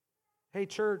 hey,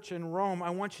 church in Rome,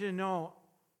 I want you to know,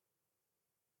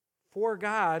 for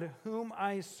God, whom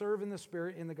I serve in the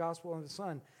Spirit, in the gospel of the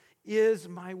Son, is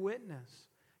my witness.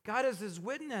 God is his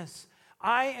witness.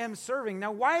 I am serving.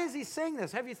 Now, why is he saying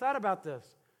this? Have you thought about this?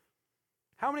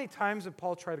 How many times did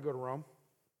Paul try to go to Rome?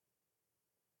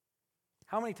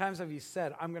 How many times have you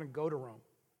said, I'm going to go to Rome?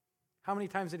 How many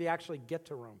times did he actually get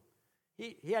to Rome?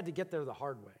 He had to get there the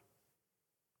hard way.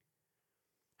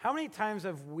 How many times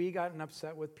have we gotten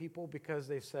upset with people because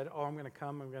they said, oh, I'm going to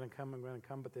come,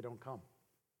 but they don't come?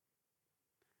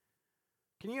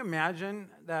 Can you imagine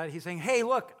that he's saying, hey,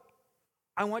 look,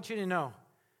 I want you to know,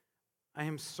 I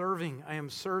am serving,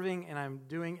 and I'm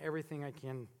doing everything I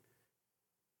can.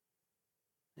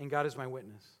 And God is my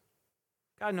witness.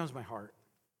 God knows my heart.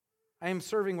 I am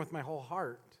serving with my whole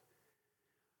heart.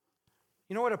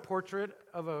 You know what a portrait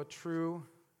of a true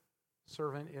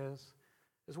servant is?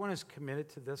 Is one who's committed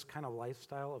to this kind of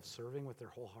lifestyle of serving with their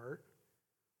whole heart.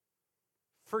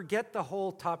 Forget the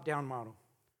whole top-down model.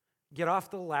 Get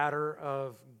off the ladder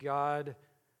of God,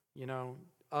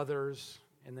 others,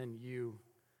 and then you.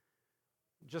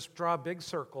 Just draw a big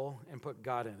circle and put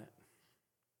God in it.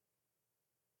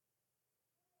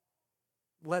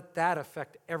 Let that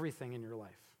affect everything in your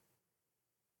life.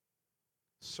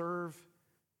 Serve,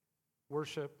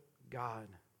 worship God.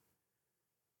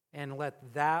 And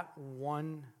let that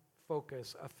one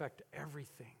focus affect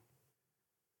everything.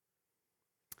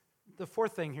 The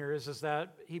fourth thing here is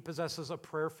that he possesses a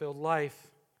prayer-filled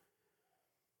life.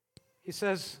 He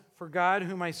says, for God,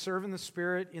 whom I serve in the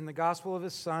Spirit, in the gospel of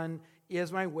his Son,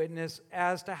 is my witness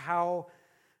as to how,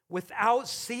 without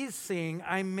ceasing,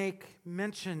 I make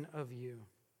mention of you.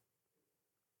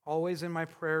 Always in my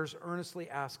prayers, earnestly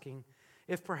asking,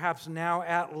 if perhaps now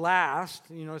at last,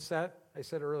 you notice that I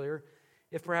said earlier,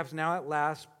 if perhaps now at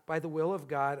last, by the will of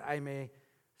God, I may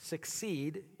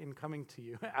succeed in coming to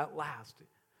you. At last.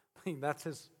 That's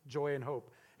his joy and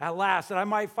hope. At last, that I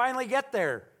might finally get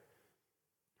there.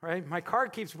 Right? My car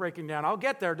keeps breaking down. I'll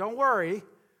get there. Don't worry.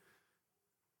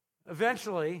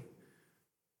 Eventually,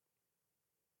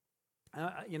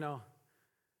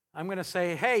 I'm going to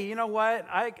say, hey, you know what?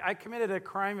 I committed a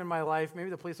crime in my life. Maybe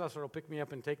the police officer will pick me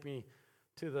up and take me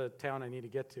to the town I need to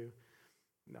get to.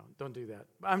 No, don't do that.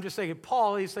 I'm just saying,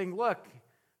 Paul, he's saying, look,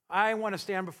 I want to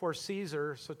stand before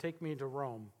Caesar, so take me to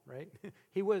Rome, right?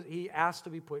 He asked to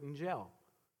be put in jail,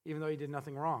 even though he did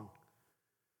nothing wrong,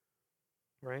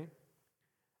 right?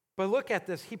 But look at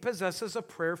this. He possesses a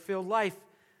prayer-filled life.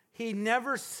 He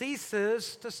never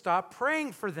ceases to stop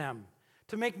praying for them,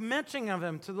 to make mention of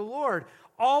them to the Lord,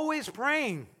 always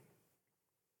praying.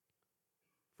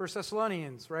 1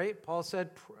 Thessalonians, right? Paul said,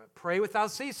 pray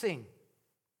without ceasing.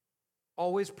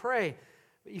 Always pray.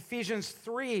 Ephesians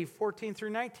 3, 14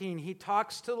 through 19, he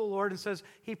talks to the Lord and says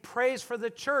he prays for the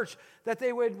church that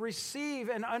they would receive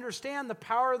and understand the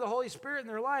power of the Holy Spirit in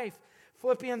their life.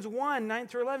 Philippians 1, 9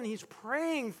 through 11, he's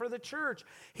praying for the church.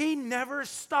 He never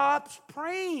stops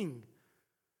praying.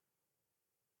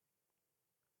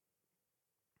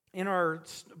 In our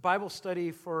Bible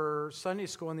study for Sunday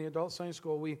school, in the adult Sunday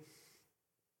school, we've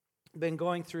been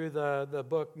going through the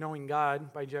book Knowing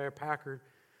God by J.I. Packer.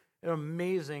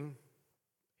 Amazing.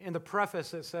 In the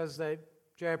preface, it says that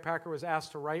J.I. Packer was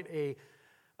asked to write a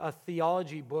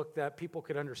theology book that people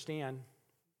could understand.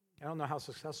 I don't know how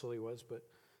successful he was, but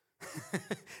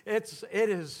it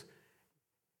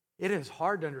is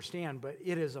hard to understand, but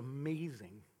it is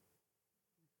amazing.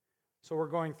 So we're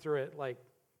going through it like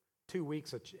 2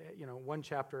 weeks, one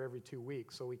chapter every 2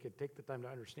 weeks, so we could take the time to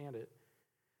understand it.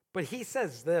 But he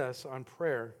says this on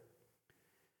prayer.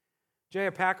 J.I.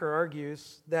 Packer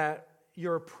argues that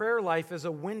your prayer life is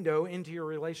a window into your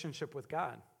relationship with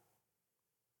God.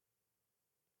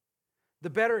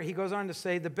 He goes on to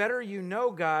say, the better you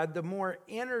know God, the more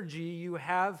energy you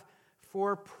have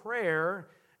for prayer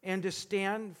and to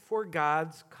stand for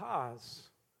God's cause.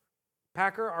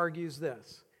 Packer argues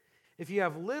this: if you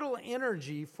have little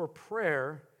energy for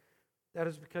prayer, that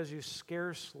is because you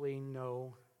scarcely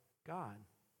know God.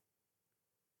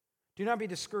 Do not be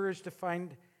discouraged to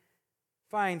find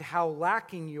how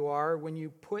lacking you are when you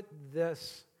put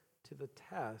this to the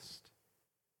test.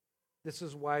 This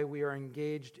is why we are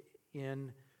engaged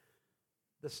in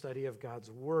the study of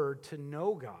God's Word, to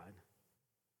know God,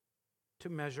 to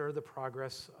measure the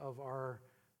progress of our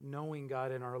knowing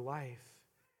God in our life,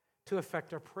 to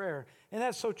affect our prayer. And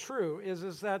that's so true,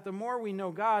 is that the more we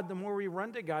know God, the more we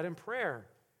run to God in prayer.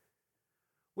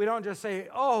 We don't just say,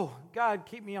 oh, God,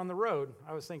 keep me on the road.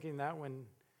 I was thinking that when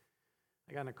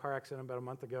I got in a car accident about a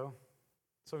month ago.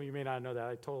 Some of you may not know that.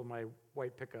 I totaled my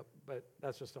white pickup, but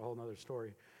that's just a whole other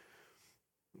story.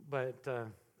 But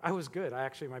I was good.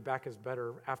 My back is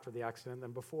better after the accident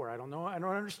than before. I don't know. I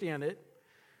don't understand it.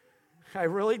 I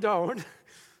really don't.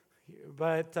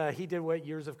 But he did what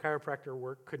years of chiropractor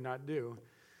work could not do.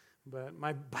 But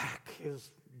my back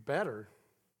is better.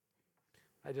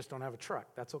 I just don't have a truck.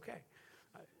 That's okay.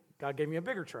 God gave me a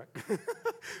bigger truck.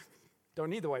 Don't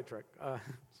need the white truck.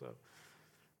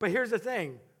 But here's the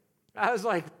thing. I was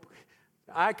like,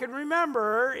 I can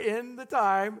remember in the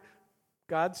time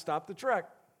God stopped the truck.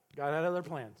 God had other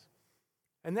plans.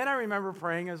 And then I remember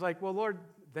praying. I was like, well, Lord,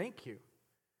 thank you.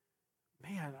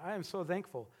 Man, I am so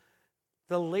thankful.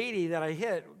 The lady that I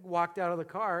hit walked out of the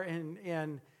car,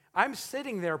 and I'm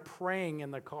sitting there praying in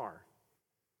the car.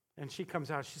 And she comes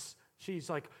out. She's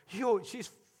like, she's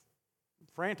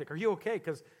frantic. Are you okay?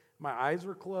 Because my eyes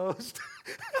were closed.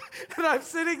 And I'm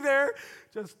sitting there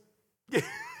just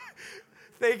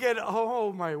thinking,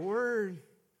 oh, my word.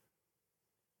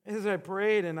 As I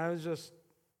prayed, and I was just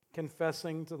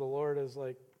confessing to the Lord as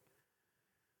like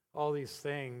all these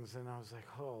things. And I was like,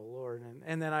 oh, Lord.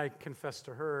 And then I confessed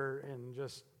to her, and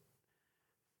just,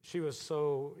 she was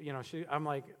so, I'm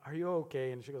like, are you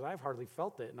okay? And she goes, I've hardly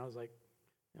felt it. And I was like,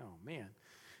 oh, man.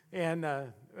 And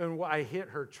I hit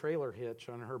her trailer hitch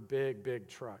on her big, big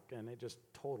truck, and it just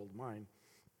totaled mine.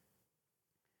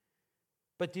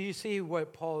 But do you see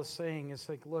what Paul is saying? It's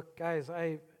like, look, guys,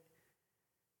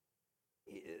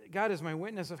 God is my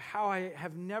witness of how I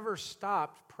have never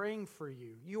stopped praying for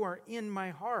you. You are in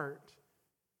my heart.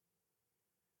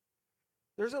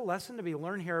 There's a lesson to be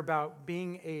learned here about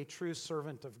being a true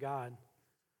servant of God.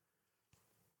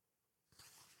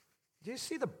 Do you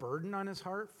see the burden on his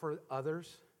heart for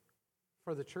others,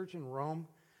 for the church in Rome?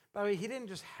 By the way, he didn't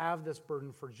just have this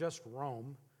burden for just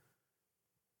Rome.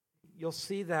 You'll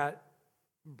see that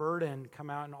burden come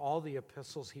out in all the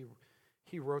epistles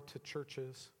he wrote to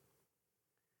churches.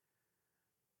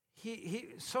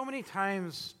 He so many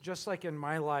times, just like in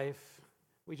my life,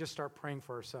 we just start praying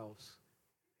for ourselves.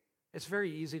 It's very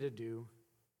easy to do.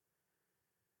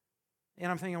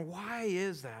 And I'm thinking, why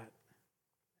is that?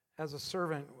 As a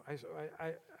servant,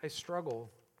 I struggle.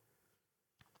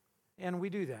 And we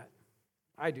do that.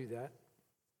 I do that.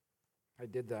 I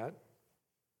did that.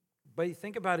 But you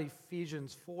think about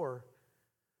Ephesians 4.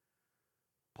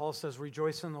 Paul says,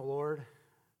 rejoice in the Lord.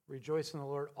 Rejoice in the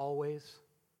Lord always.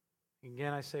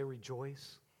 Again, I say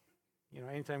rejoice.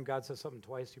 Anytime God says something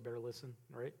twice, you better listen,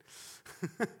 right?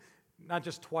 Not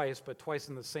just twice, but twice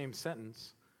in the same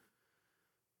sentence.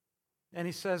 And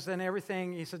he says,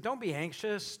 don't be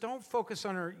anxious. Don't focus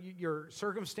on your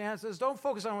circumstances. Don't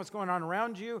focus on what's going on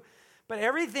around you. But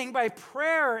everything by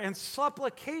prayer and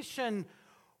supplication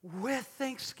with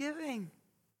thanksgiving.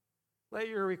 Let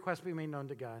your request be made known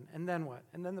to God. And then what?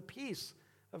 And then the peace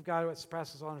of God, which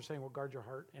surpasses all understanding, will guard your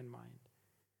heart and mind.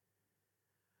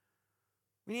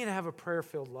 We need to have a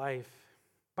prayer-filled life.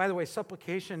 By the way,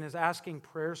 supplication is asking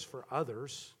prayers for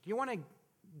others. Do you want to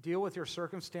deal with your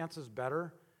circumstances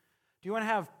better? Do you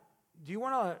want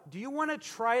to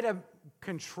try to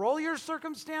control your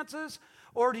circumstances,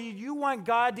 or do you want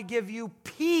God to give you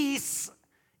peace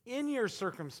in your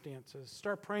circumstances?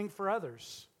 Start praying for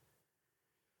others.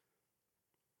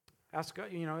 Ask God,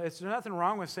 there's nothing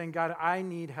wrong with saying, God, I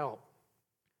need help.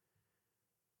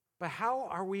 But how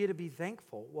are we to be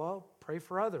thankful? Well, pray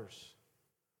for others.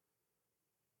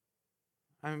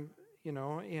 And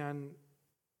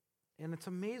it's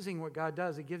amazing what God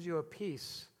does. It gives you a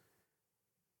peace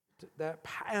that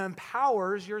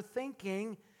empowers your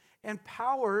thinking,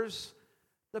 empowers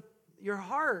your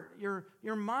heart,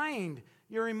 your mind,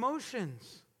 your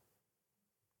emotions.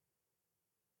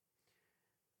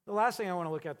 The last thing I want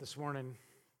to look at this morning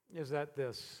is that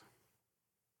this.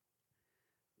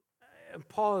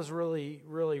 Paul is really,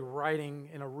 really writing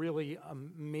in a really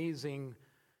amazing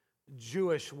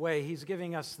Jewish way. He's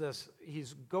giving us this,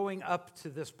 he's going up to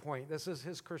this point. This is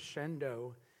his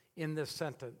crescendo in this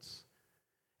sentence.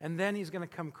 And then he's going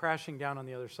to come crashing down on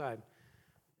the other side.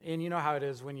 And you know how it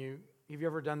is when have you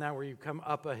ever done that where you come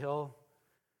up a hill,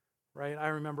 right? I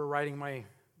remember riding my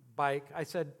bike. I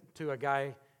said to a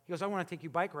guy, he goes, I want to take you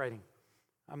bike riding.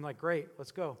 I'm like, great,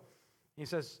 let's go. He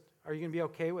says, are you going to be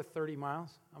okay with 30 miles?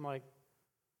 I'm like,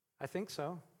 I think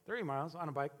so. 30 miles on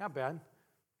a bike, not bad.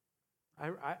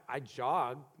 I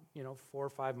jog, 4 or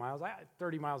 5 miles.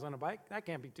 30 miles on a bike, that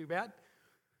can't be too bad.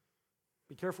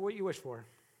 Be careful what you wish for.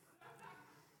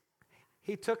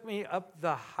 He took me up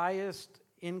the highest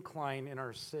incline in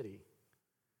our city.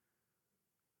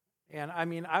 And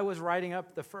I was riding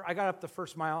up I got up the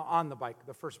first mile on the bike,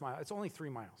 the first mile. It's only 3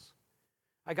 miles.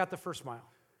 I got the first mile.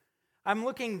 I'm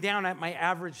looking down at my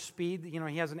average speed.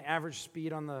 He has an average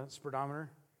speed on the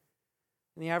speedometer.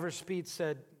 And the average speed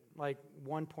said like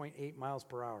 1.8 miles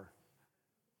per hour.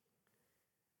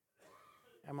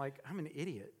 I'm like, I'm an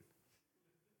idiot.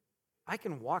 I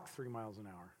can walk 3 miles an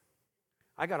hour.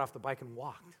 I got off the bike and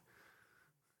walked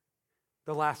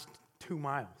the last 2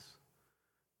 miles.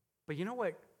 But you know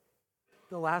what?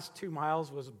 The last 2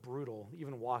 miles was brutal,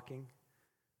 even walking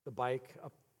the bike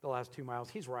up the last 2 miles.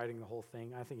 He's riding the whole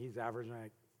thing. I think he's averaging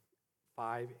like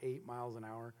 5-8 miles an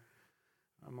hour.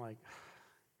 I'm like,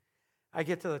 I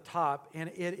get to the top, and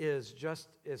it is just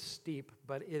as steep,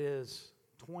 but it is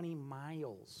 20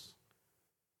 miles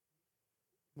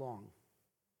long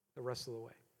the rest of the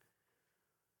way.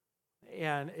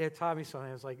 And it taught me something.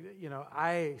 It's like,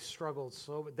 I struggled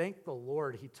but thank the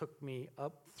Lord he took me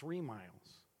up 3 miles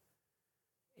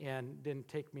and didn't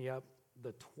take me up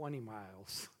the 20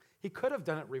 miles. He could have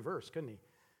done it reverse, couldn't he?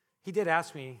 He did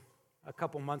ask me a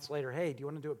couple months later, hey, do you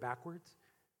want to do it backwards?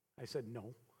 I said,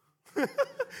 no.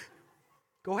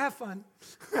 Go have fun.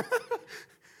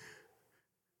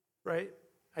 Right?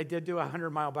 I did do a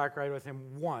 100-mile bike ride with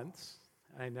him once,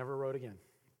 and I never rode again.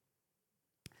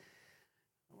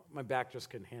 My back just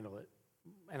couldn't handle it,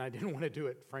 and I didn't want to do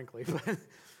it, frankly.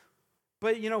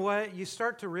 But you know what? You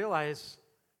start to realize,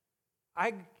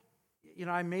 I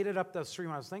made it up those 3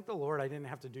 miles. Thank the Lord I didn't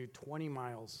have to do 20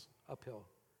 miles uphill.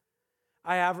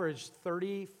 I averaged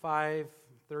 35,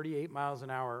 38 miles an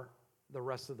hour the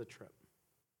rest of the trip.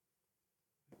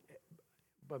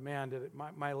 But man,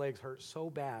 my legs hurt so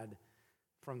bad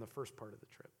from the first part of the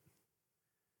trip.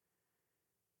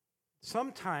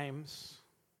 Sometimes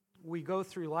we go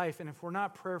through life, and if we're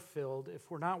not prayer-filled,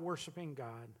 if we're not worshiping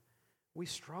God, we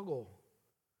struggle.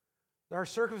 Our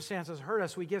circumstances hurt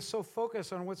us. We get so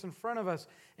focused on what's in front of us,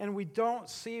 and we don't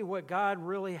see what God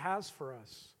really has for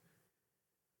us.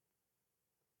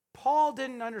 Paul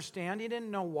didn't understand. He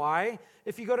didn't know why.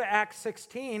 If you go to Acts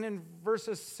 16 and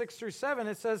verses 6 through 7,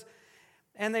 it says,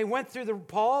 and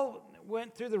Paul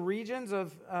went through the regions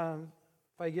of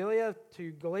Phrygia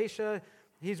to Galatia.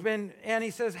 He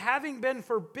says, having been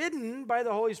forbidden by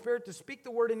the Holy Spirit to speak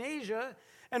the word in Asia,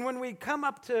 and when we come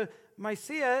up to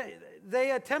Mysia,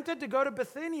 they attempted to go to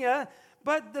Bithynia,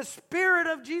 but the Spirit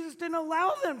of Jesus didn't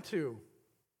allow them to.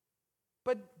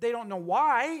 But they don't know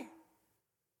why.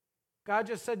 God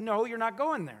just said, no, you're not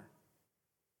going there.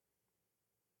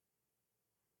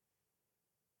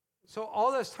 So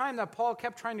all this time that Paul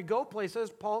kept trying to go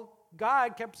places,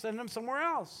 God kept sending him somewhere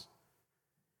else.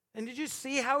 And did you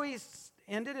see how he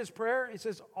ended his prayer? He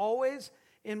says, always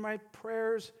in my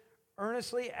prayers,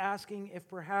 earnestly asking if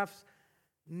perhaps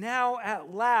now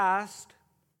at last,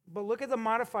 but look at the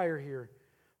modifier here,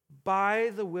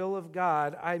 by the will of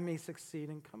God, I may succeed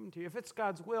in coming to you. If it's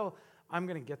God's will, I'm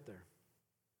going to get there.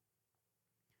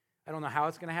 I don't know how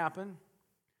it's going to happen.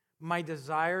 My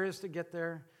desire is to get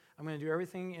there. I'm going to do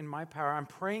everything in my power. I'm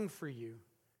praying for you.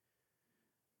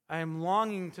 I am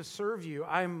longing to serve you.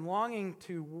 I am longing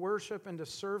to worship and to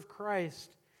serve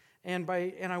Christ. And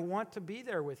I want to be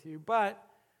there with you. But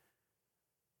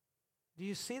do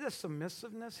you see the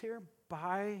submissiveness here?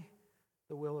 By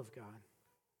the will of God.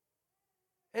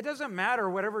 It doesn't matter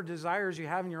whatever desires you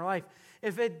have in your life.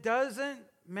 If it doesn't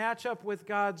match up with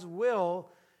God's will,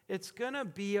 it's going to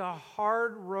be a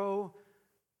hard row.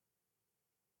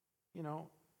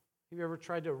 Have you ever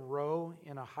tried to row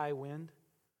in a high wind?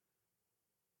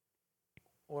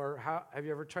 Or have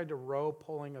you ever tried to row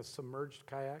pulling a submerged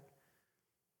kayak?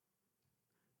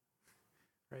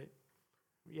 Right?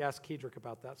 You ask Kedrick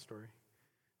about that story.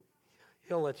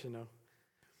 He'll let you know.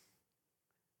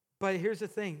 But here's the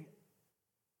thing.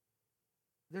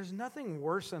 There's nothing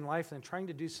worse in life than trying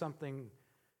to do something.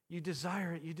 You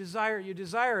desire it, you desire it, you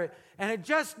desire it, and it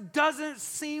just doesn't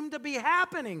seem to be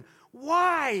happening.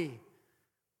 Why?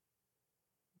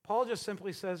 Paul just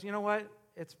simply says, you know what?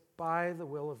 It's by the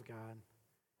will of God.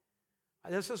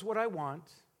 This is what I want,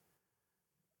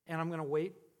 and I'm going to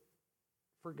wait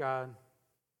for God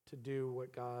to do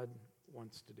what God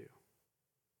wants to do.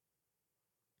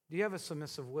 Do you have a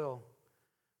submissive will?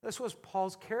 This was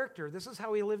Paul's character. This is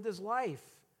how he lived his life.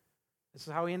 This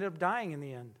is how he ended up dying in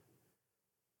the end,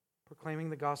 proclaiming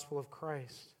the gospel of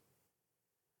Christ.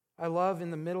 I love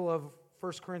in the middle of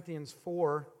 1 Corinthians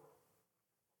 4,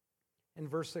 in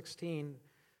verse 16,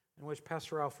 in which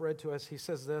Pastor Ralph read to us, he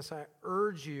says this, I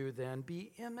urge you then,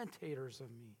 be imitators of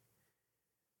me.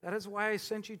 That is why I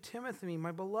sent you Timothy,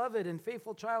 my beloved and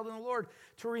faithful child in the Lord,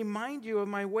 to remind you of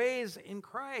my ways in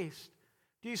Christ.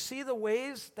 Do you see the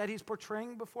ways that he's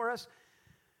portraying before us?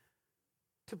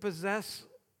 To possess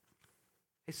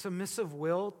a submissive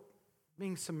will,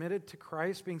 being submitted to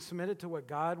Christ, being submitted to what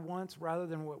God wants rather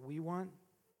than what we want.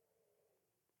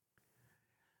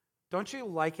 Don't you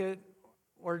like it,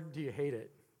 or do you hate it,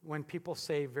 when people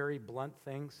say very blunt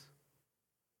things?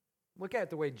 Look at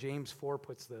the way James 4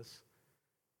 puts this.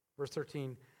 Verse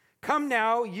 13, come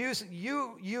now, you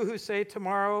who say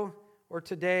tomorrow or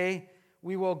today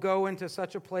we will go into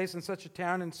such a place and such a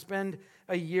town and spend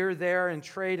a year there and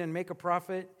trade and make a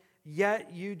profit,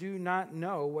 yet you do not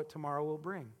know what tomorrow will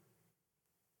bring.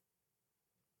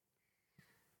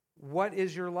 What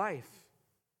is your life?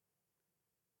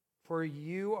 For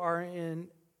you are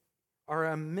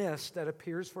a mist that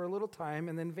appears for a little time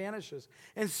and then vanishes.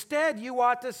 Instead, you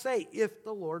ought to say, if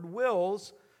the Lord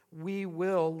wills, we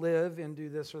will live and do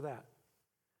this or that.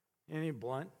 Any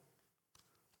blunt?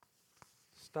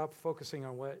 Stop focusing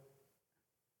on what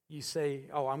you say,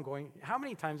 oh, I'm going. How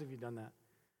many times have you done that?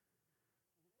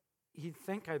 You'd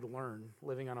think I'd learn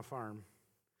living on a farm.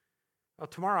 Oh,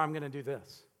 tomorrow I'm going to do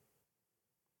this.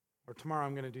 Or tomorrow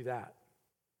I'm going to do that.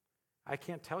 I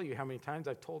can't tell you how many times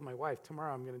I've told my wife,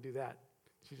 tomorrow I'm going to do that.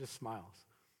 She just smiles.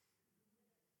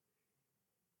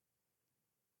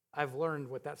 I've learned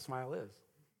what that smile is.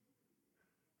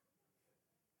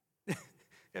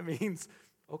 It means,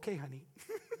 okay, honey.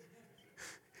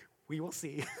 We will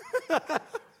see.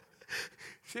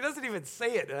 She doesn't even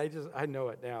say it, and I know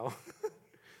it now.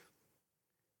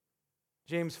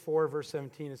 James 4, verse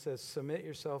 17, it says, submit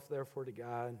yourself therefore to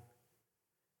God.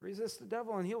 Resist the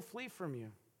devil, and he'll flee from you.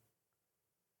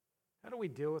 How do we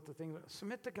deal with the thing?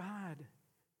 Submit to God.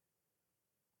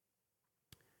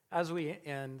 As we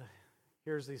end,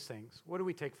 here's these things. What do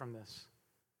we take from this?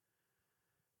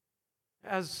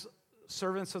 As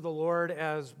servants of the Lord,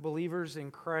 as believers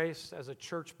in Christ, as a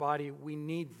church body, we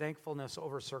need thankfulness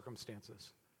over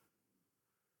circumstances.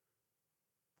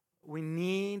 We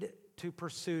need to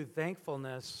pursue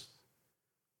thankfulness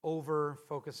over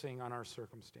focusing on our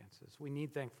circumstances. We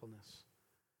need thankfulness.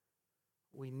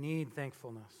 We need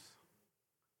thankfulness.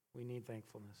 We need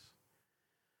thankfulness.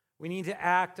 We need to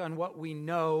act on what we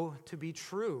know to be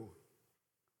true.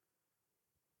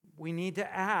 We need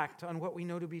to act on what we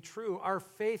know to be true. Our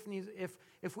faith needs,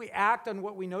 if we act on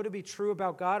what we know to be true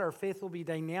about God, our faith will be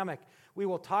dynamic. We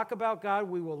will talk about God.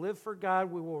 We will live for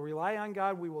God. We will rely on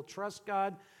God. We will trust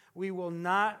God. We will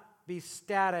not be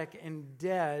static and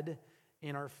dead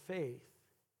in our faith.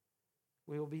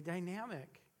 We will be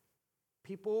dynamic.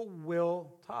 People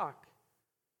will talk.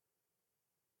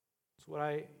 It's what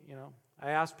I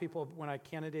asked people when I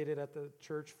candidated at the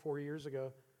church 4 years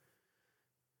ago.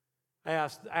 I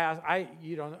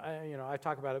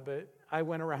talk about it, but I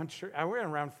went around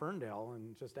Ferndale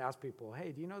and just asked people,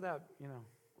 hey, do you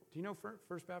know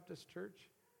First Baptist Church?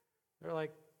 They're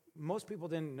like, most people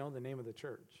didn't know the name of the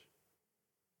church.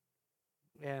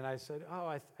 And I said, oh,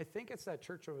 I think it's that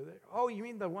church over there. Oh, you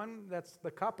mean the one that's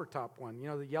the copper top one,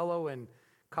 the yellow and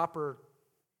copper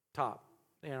top.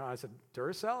 I said,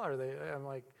 Duracell? Are they? I'm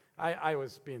like, I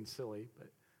was being silly,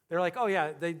 but they're like, oh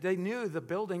yeah, they knew the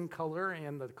building color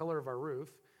and the color of our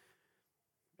roof.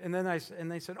 And then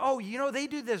they said, oh, they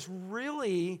do this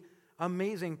really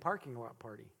amazing parking lot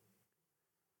party.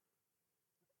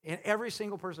 And every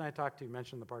single person I talked to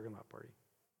mentioned the parking lot party.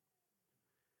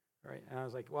 Right? And I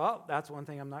was like, well, that's one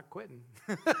thing I'm not quitting.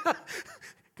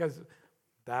 Because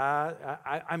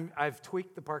I've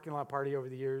tweaked the parking lot party over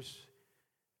the years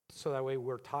so that way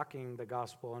we're talking the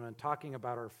gospel and I'm talking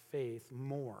about our faith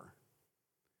more.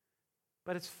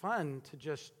 But it's fun to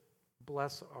just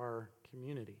bless our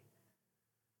community.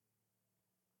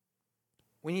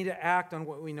 We need to act on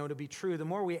what we know to be true. The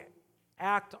more we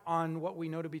act on what we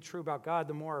know to be true about God,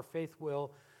 the more our faith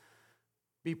will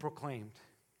be proclaimed.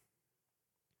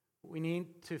 We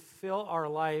need to fill our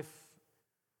life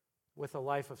with a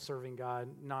life of serving God,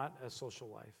 not a social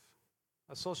life.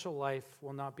 A social life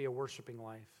will not be a worshiping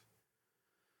life.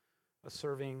 A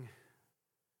serving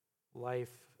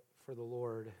life for the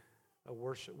Lord,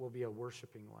 will be a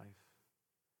worshiping life.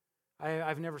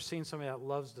 I've never seen somebody that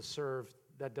loves to serve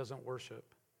that doesn't worship.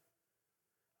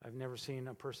 I've never seen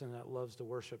a person that loves to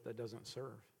worship that doesn't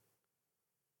serve.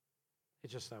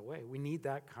 It's just that way. We need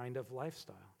that kind of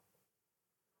lifestyle.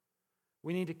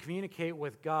 We need to communicate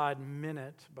with God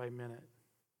minute by minute.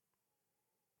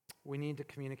 We need to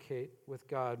communicate with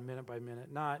God minute by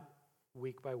minute, not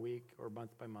week by week or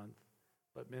month by month,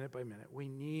 but minute by minute. We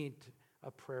need a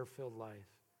prayer-filled life.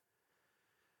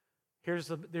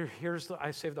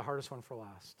 I saved the hardest one for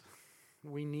last.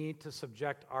 We need to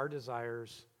subject our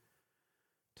desires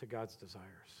to God's desires.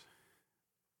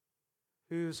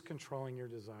 Who's controlling your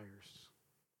desires?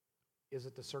 Is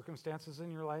it the circumstances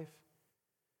in your life?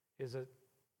 Is it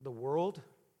the world?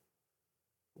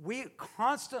 We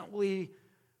constantly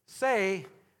say,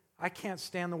 I can't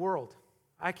stand the world.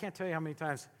 I can't tell you how many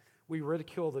times we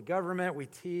ridicule the government, we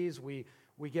tease, we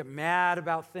get mad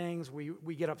about things,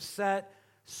 we get upset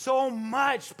so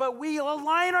much, but we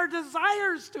align our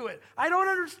desires to it. I don't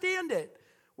understand it.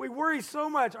 We worry so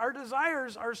much. Our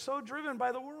desires are so driven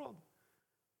by the world.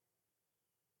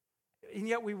 And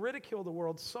yet we ridicule the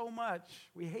world so much.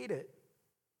 We hate it.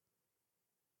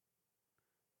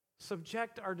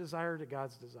 Subject our desire to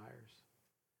God's desires.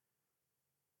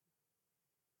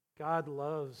 God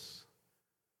loves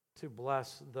to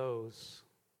bless those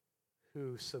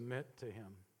who submit to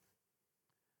Him.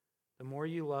 The more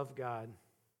you love God,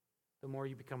 the more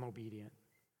you become obedient.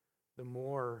 The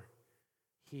more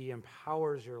He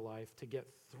empowers your life to get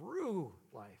through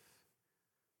life.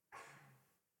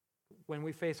 When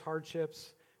we face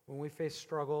hardships, when we face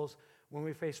struggles, when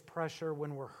we face pressure,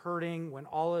 when we're hurting, when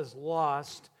all is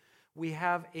lost, we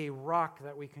have a rock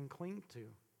that we can cling to,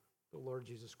 the Lord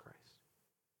Jesus Christ.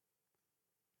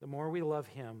 The more we love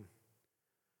Him,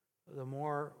 the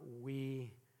more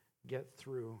we get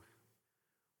through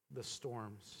the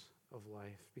storms of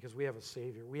life, because we have a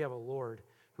Savior. We have a Lord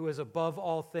who is above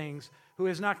all things, who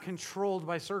is not controlled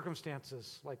by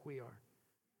circumstances like we are.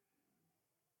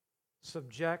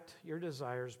 Subject your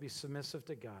desires, be submissive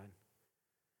to God,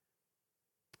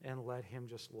 and let Him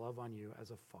just love on you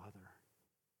as a father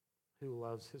who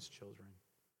loves his children.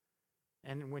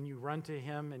 And when you run to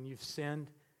Him and you've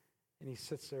sinned, and He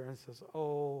sits there and says,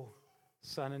 oh,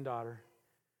 son and daughter,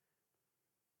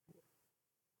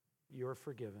 you're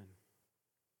forgiven.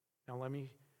 Now let me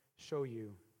show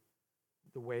you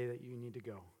the way that you need to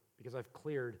go, because I've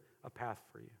cleared a path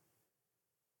for you.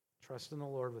 Trust in the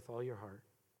Lord with all your heart.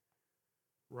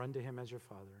 Run to Him as your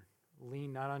Father.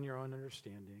 Lean not on your own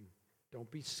understanding. Don't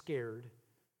be scared.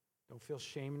 Don't feel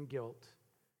shame and guilt.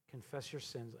 Confess your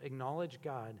sins. Acknowledge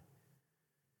God.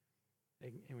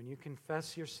 And when you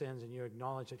confess your sins and you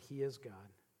acknowledge that He is God,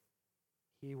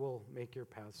 He will make your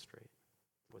path straight.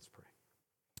 Let's pray.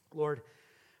 Lord,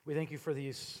 we thank You for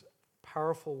these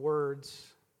powerful words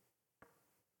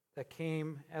that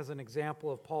came as an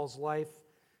example of Paul's life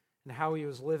and how he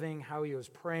was living, how he was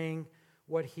praying,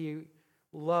 what he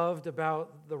loved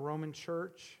about the Roman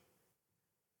church.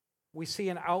 We see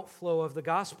an outflow of the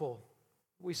gospel.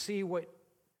 We see what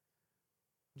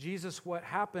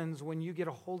happens when you get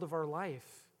a hold of our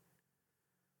life.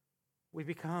 We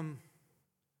become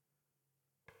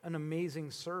an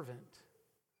amazing servant.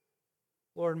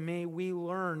 Lord, may we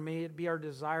learn, may it be our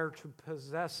desire to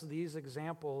possess these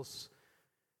examples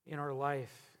in our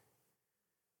life.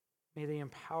 May they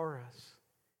empower us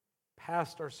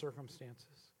past our circumstances.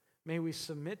 May we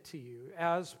submit to You.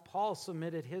 As Paul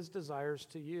submitted his desires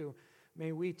to You,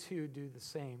 may we too do the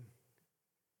same.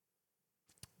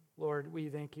 Lord, we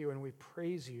thank You and we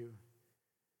praise You.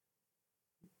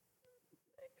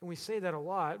 And we say that a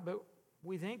lot, but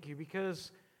we thank You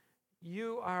because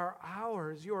You are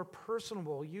ours. You are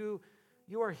personable. You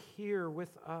are here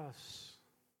with us.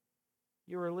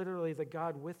 You are literally the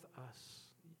God with us,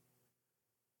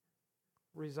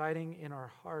 residing in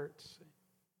our hearts,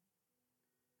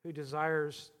 who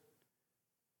desires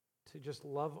to just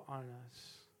love on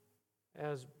us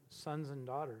as sons and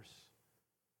daughters.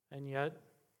 And yet,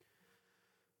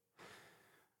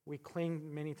 we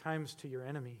cling many times to Your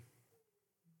enemy.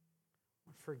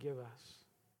 Forgive us.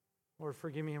 Lord,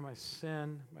 forgive me of my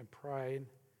sin, my pride,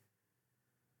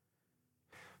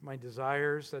 my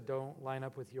desires that don't line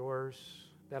up with Yours,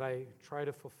 that I try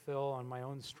to fulfill on my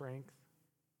own strength.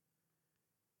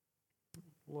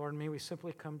 Lord, may we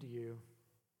simply come to You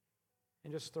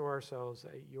and just throw ourselves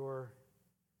at Your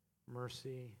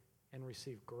mercy and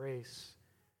receive grace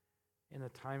in the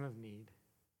time of need.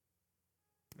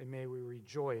 And may we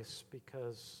rejoice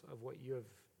because of what you have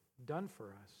done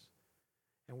for us.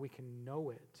 And we can know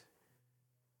it.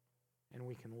 And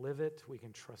we can live it. We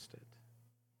can trust it.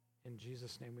 In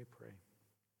Jesus' name we pray.